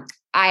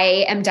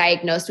 I am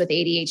diagnosed with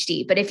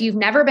ADHD. But if you've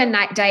never been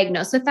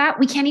diagnosed with that,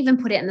 we can't even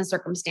put it in the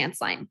circumstance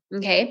line.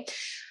 Okay.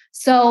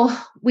 So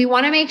we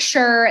want to make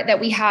sure that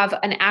we have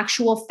an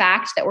actual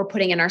fact that we're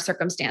putting in our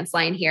circumstance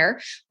line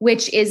here,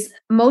 which is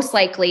most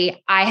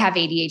likely I have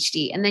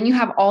ADHD. And then you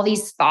have all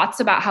these thoughts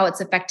about how it's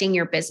affecting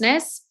your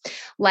business.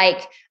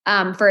 Like,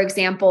 for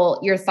example,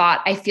 your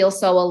thought, I feel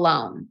so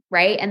alone,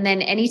 right? And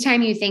then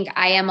anytime you think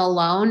I am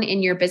alone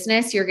in your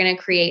business, you're going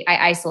to create,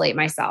 I isolate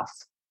myself,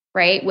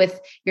 right? With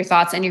your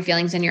thoughts and your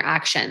feelings and your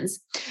actions.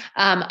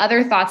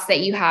 Other thoughts that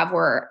you have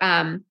were,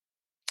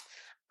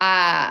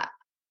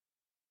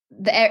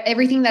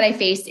 everything that I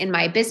face in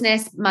my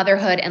business,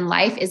 motherhood, and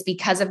life is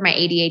because of my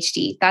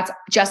ADHD. That's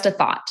just a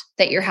thought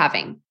that you're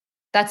having.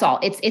 That's all.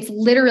 It's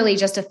literally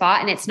just a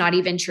thought, and it's not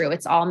even true.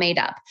 It's all made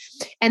up.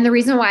 And the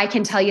reason why I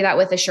can tell you that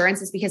with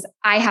assurance is because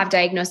I have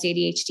diagnosed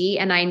ADHD,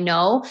 and I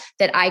know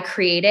that I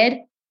created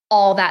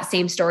all that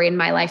same story in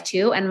my life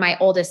too. And my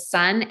oldest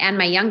son and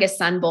my youngest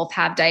son both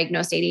have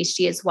diagnosed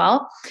ADHD as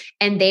well.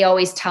 And they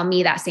always tell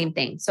me that same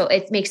thing. So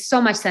it makes so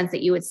much sense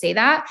that you would say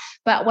that.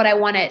 But what I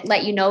want to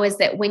let you know is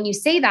that when you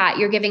say that,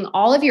 you're giving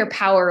all of your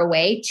power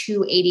away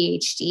to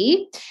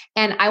ADHD.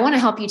 And I want to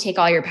help you take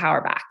all your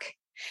power back,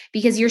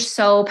 because you're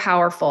so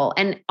powerful.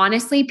 And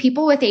honestly,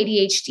 people with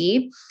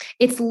ADHD,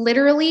 it's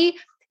literally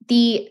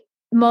the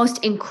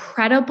most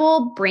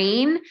incredible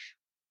brain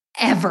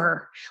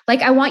ever.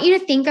 Like, I want you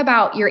to think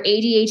about your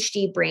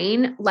ADHD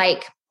brain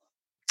like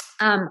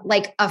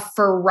a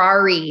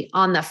Ferrari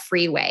on the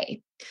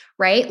freeway,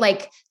 right?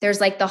 Like,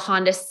 there's like the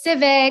Honda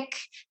Civic,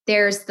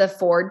 there's the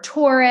Ford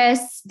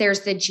Taurus, there's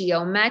the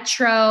Geo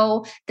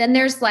Metro, then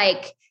there's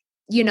like,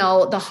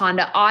 the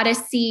Honda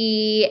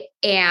Odyssey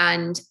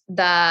and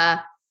the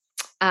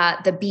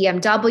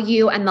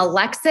BMW and the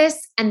Lexus,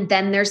 and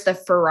then there's the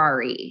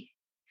Ferrari.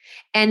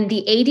 And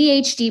the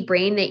ADHD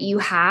brain that you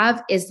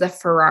have is the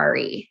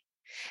Ferrari,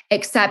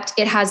 except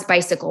it has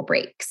bicycle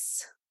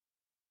brakes.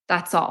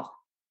 That's all.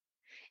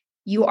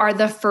 You are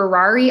the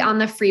Ferrari on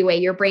the freeway.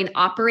 Your brain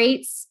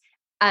operates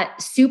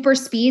at super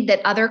speed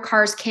that other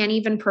cars can't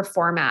even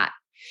perform at,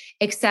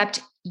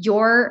 except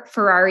your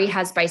Ferrari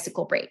has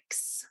bicycle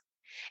brakes.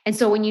 And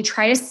so when you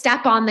try to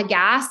step on the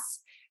gas,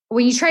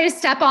 when you try to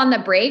step on the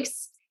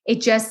brakes,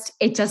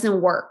 it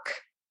doesn't work,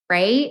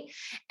 right?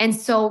 And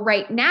so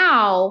right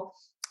now,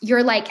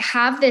 you're like,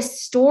 have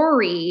this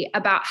story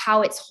about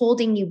how it's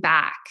holding you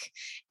back.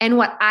 And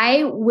what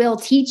I will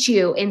teach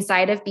you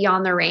inside of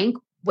Beyond the Rank,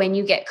 when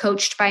you get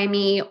coached by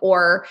me,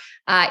 or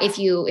if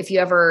you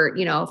ever,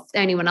 if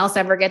anyone else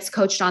ever gets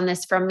coached on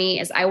this from me,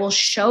 is I will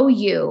show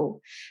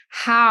you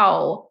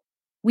how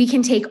we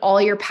can take all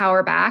your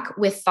power back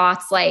with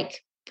thoughts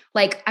like,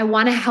 I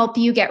want to help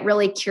you get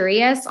really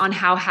curious on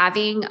how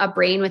having a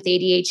brain with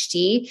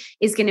ADHD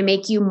is going to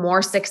make you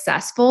more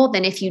successful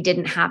than if you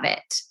didn't have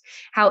it.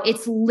 How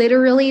it's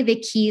literally the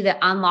key that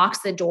unlocks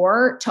the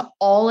door to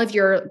all of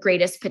your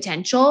greatest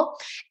potential,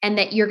 and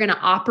that you're going to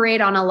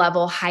operate on a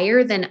level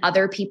higher than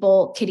other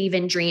people could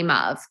even dream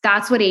of.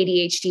 That's what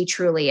ADHD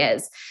truly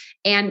is.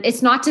 And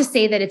it's not to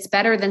say that it's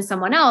better than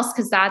someone else,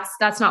 because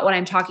that's not what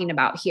I'm talking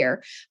about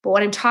here. But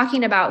what I'm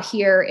talking about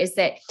here is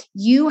that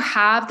you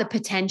have the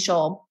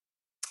potential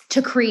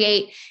to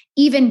create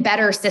even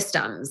better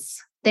systems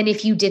than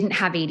if you didn't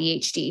have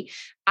ADHD.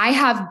 I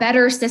have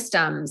better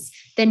systems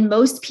than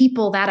most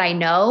people that I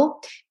know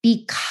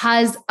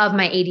because of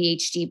my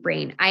ADHD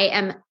brain. I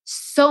am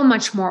so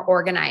much more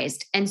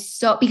organized, and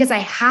so because I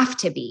have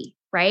to be,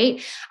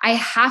 right? I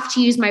have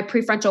to use my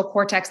prefrontal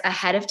cortex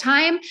ahead of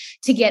time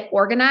to get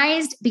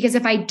organized, because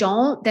if I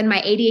don't, then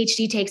my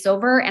ADHD takes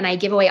over and I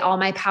give away all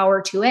my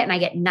power to it and I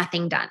get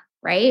nothing done,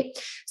 right?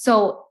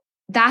 So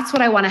that's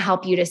what I want to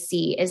help you to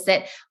see, is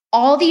that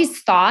all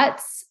these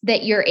thoughts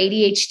that your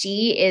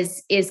ADHD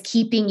is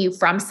keeping you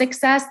from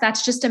success,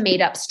 that's just a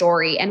made up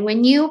story. And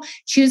when you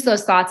choose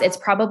those thoughts, it's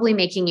probably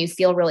making you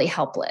feel really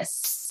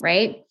helpless,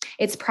 right?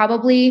 It's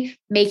probably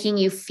making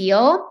you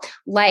feel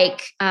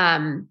like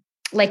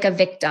a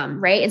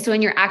victim, right? And so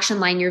in your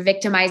action line, you're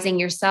victimizing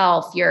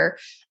yourself.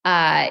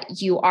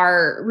 You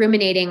are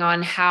ruminating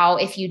on how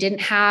if you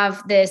didn't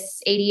have this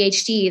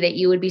ADHD, that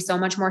you would be so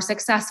much more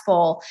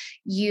successful.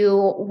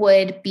 You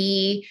would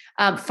be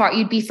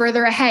you'd be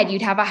further ahead.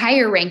 You'd have a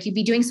higher rank. You'd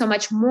be doing so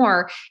much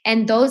more.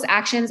 And those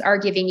actions are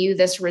giving you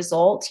this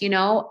result,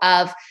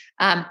 of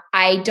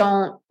I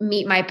don't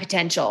meet my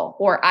potential,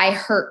 or I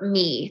hurt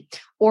me,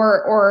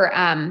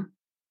 or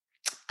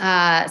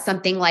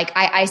something like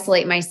I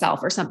isolate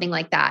myself, or something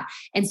like that.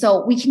 And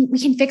so we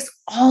can fix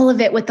all of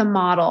it with the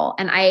model.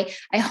 And I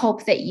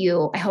hope that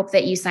you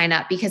sign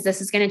up, because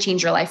this is going to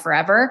change your life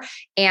forever.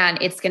 And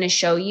it's going to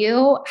show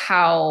you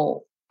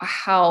how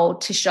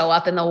to show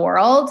up in the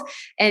world,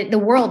 and the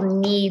world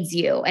needs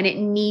you, and it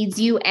needs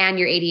you and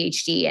your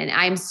ADHD. And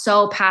I'm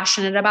so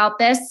passionate about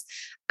this.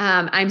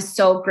 I'm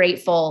so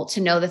grateful to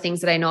know the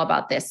things that I know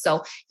about this.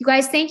 So you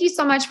guys, thank you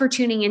so much for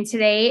tuning in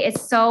today.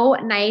 It's so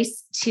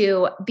nice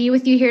to be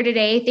with you here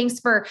today.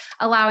 Thanks for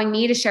allowing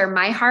me to share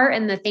my heart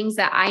and the things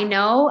that I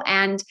know.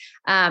 And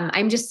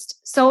I'm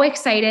just so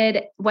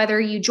excited,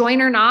 whether you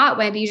join or not,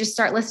 whether you just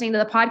start listening to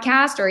the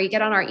podcast or you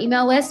get on our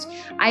email list.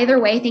 Either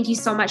way, thank you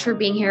so much for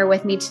being here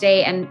with me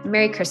today, and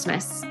Merry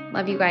Christmas.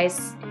 Love you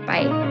guys.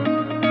 Bye.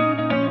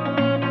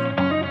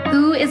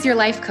 Who is your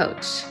life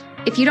coach?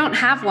 If you don't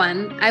have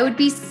one, I would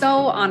be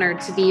so honored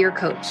to be your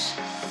coach.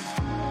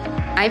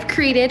 I've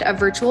created a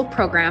virtual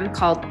program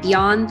called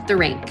Beyond the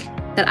Rank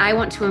that I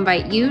want to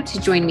invite you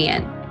to join me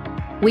in.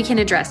 We can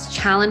address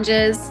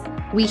challenges,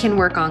 we can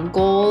work on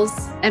goals,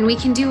 and we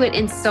can do it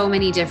in so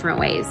many different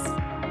ways.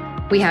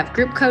 We have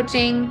group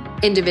coaching,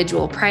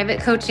 individual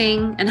private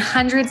coaching, and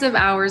hundreds of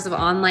hours of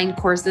online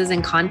courses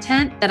and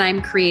content that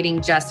I'm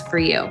creating just for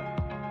you.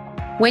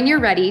 When you're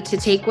ready to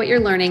take what you're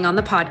learning on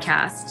the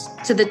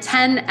podcast to the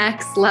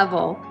 10x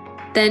level,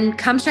 then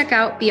come check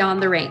out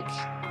Beyond the Rank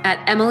at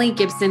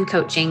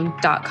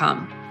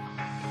emilygibsoncoaching.com.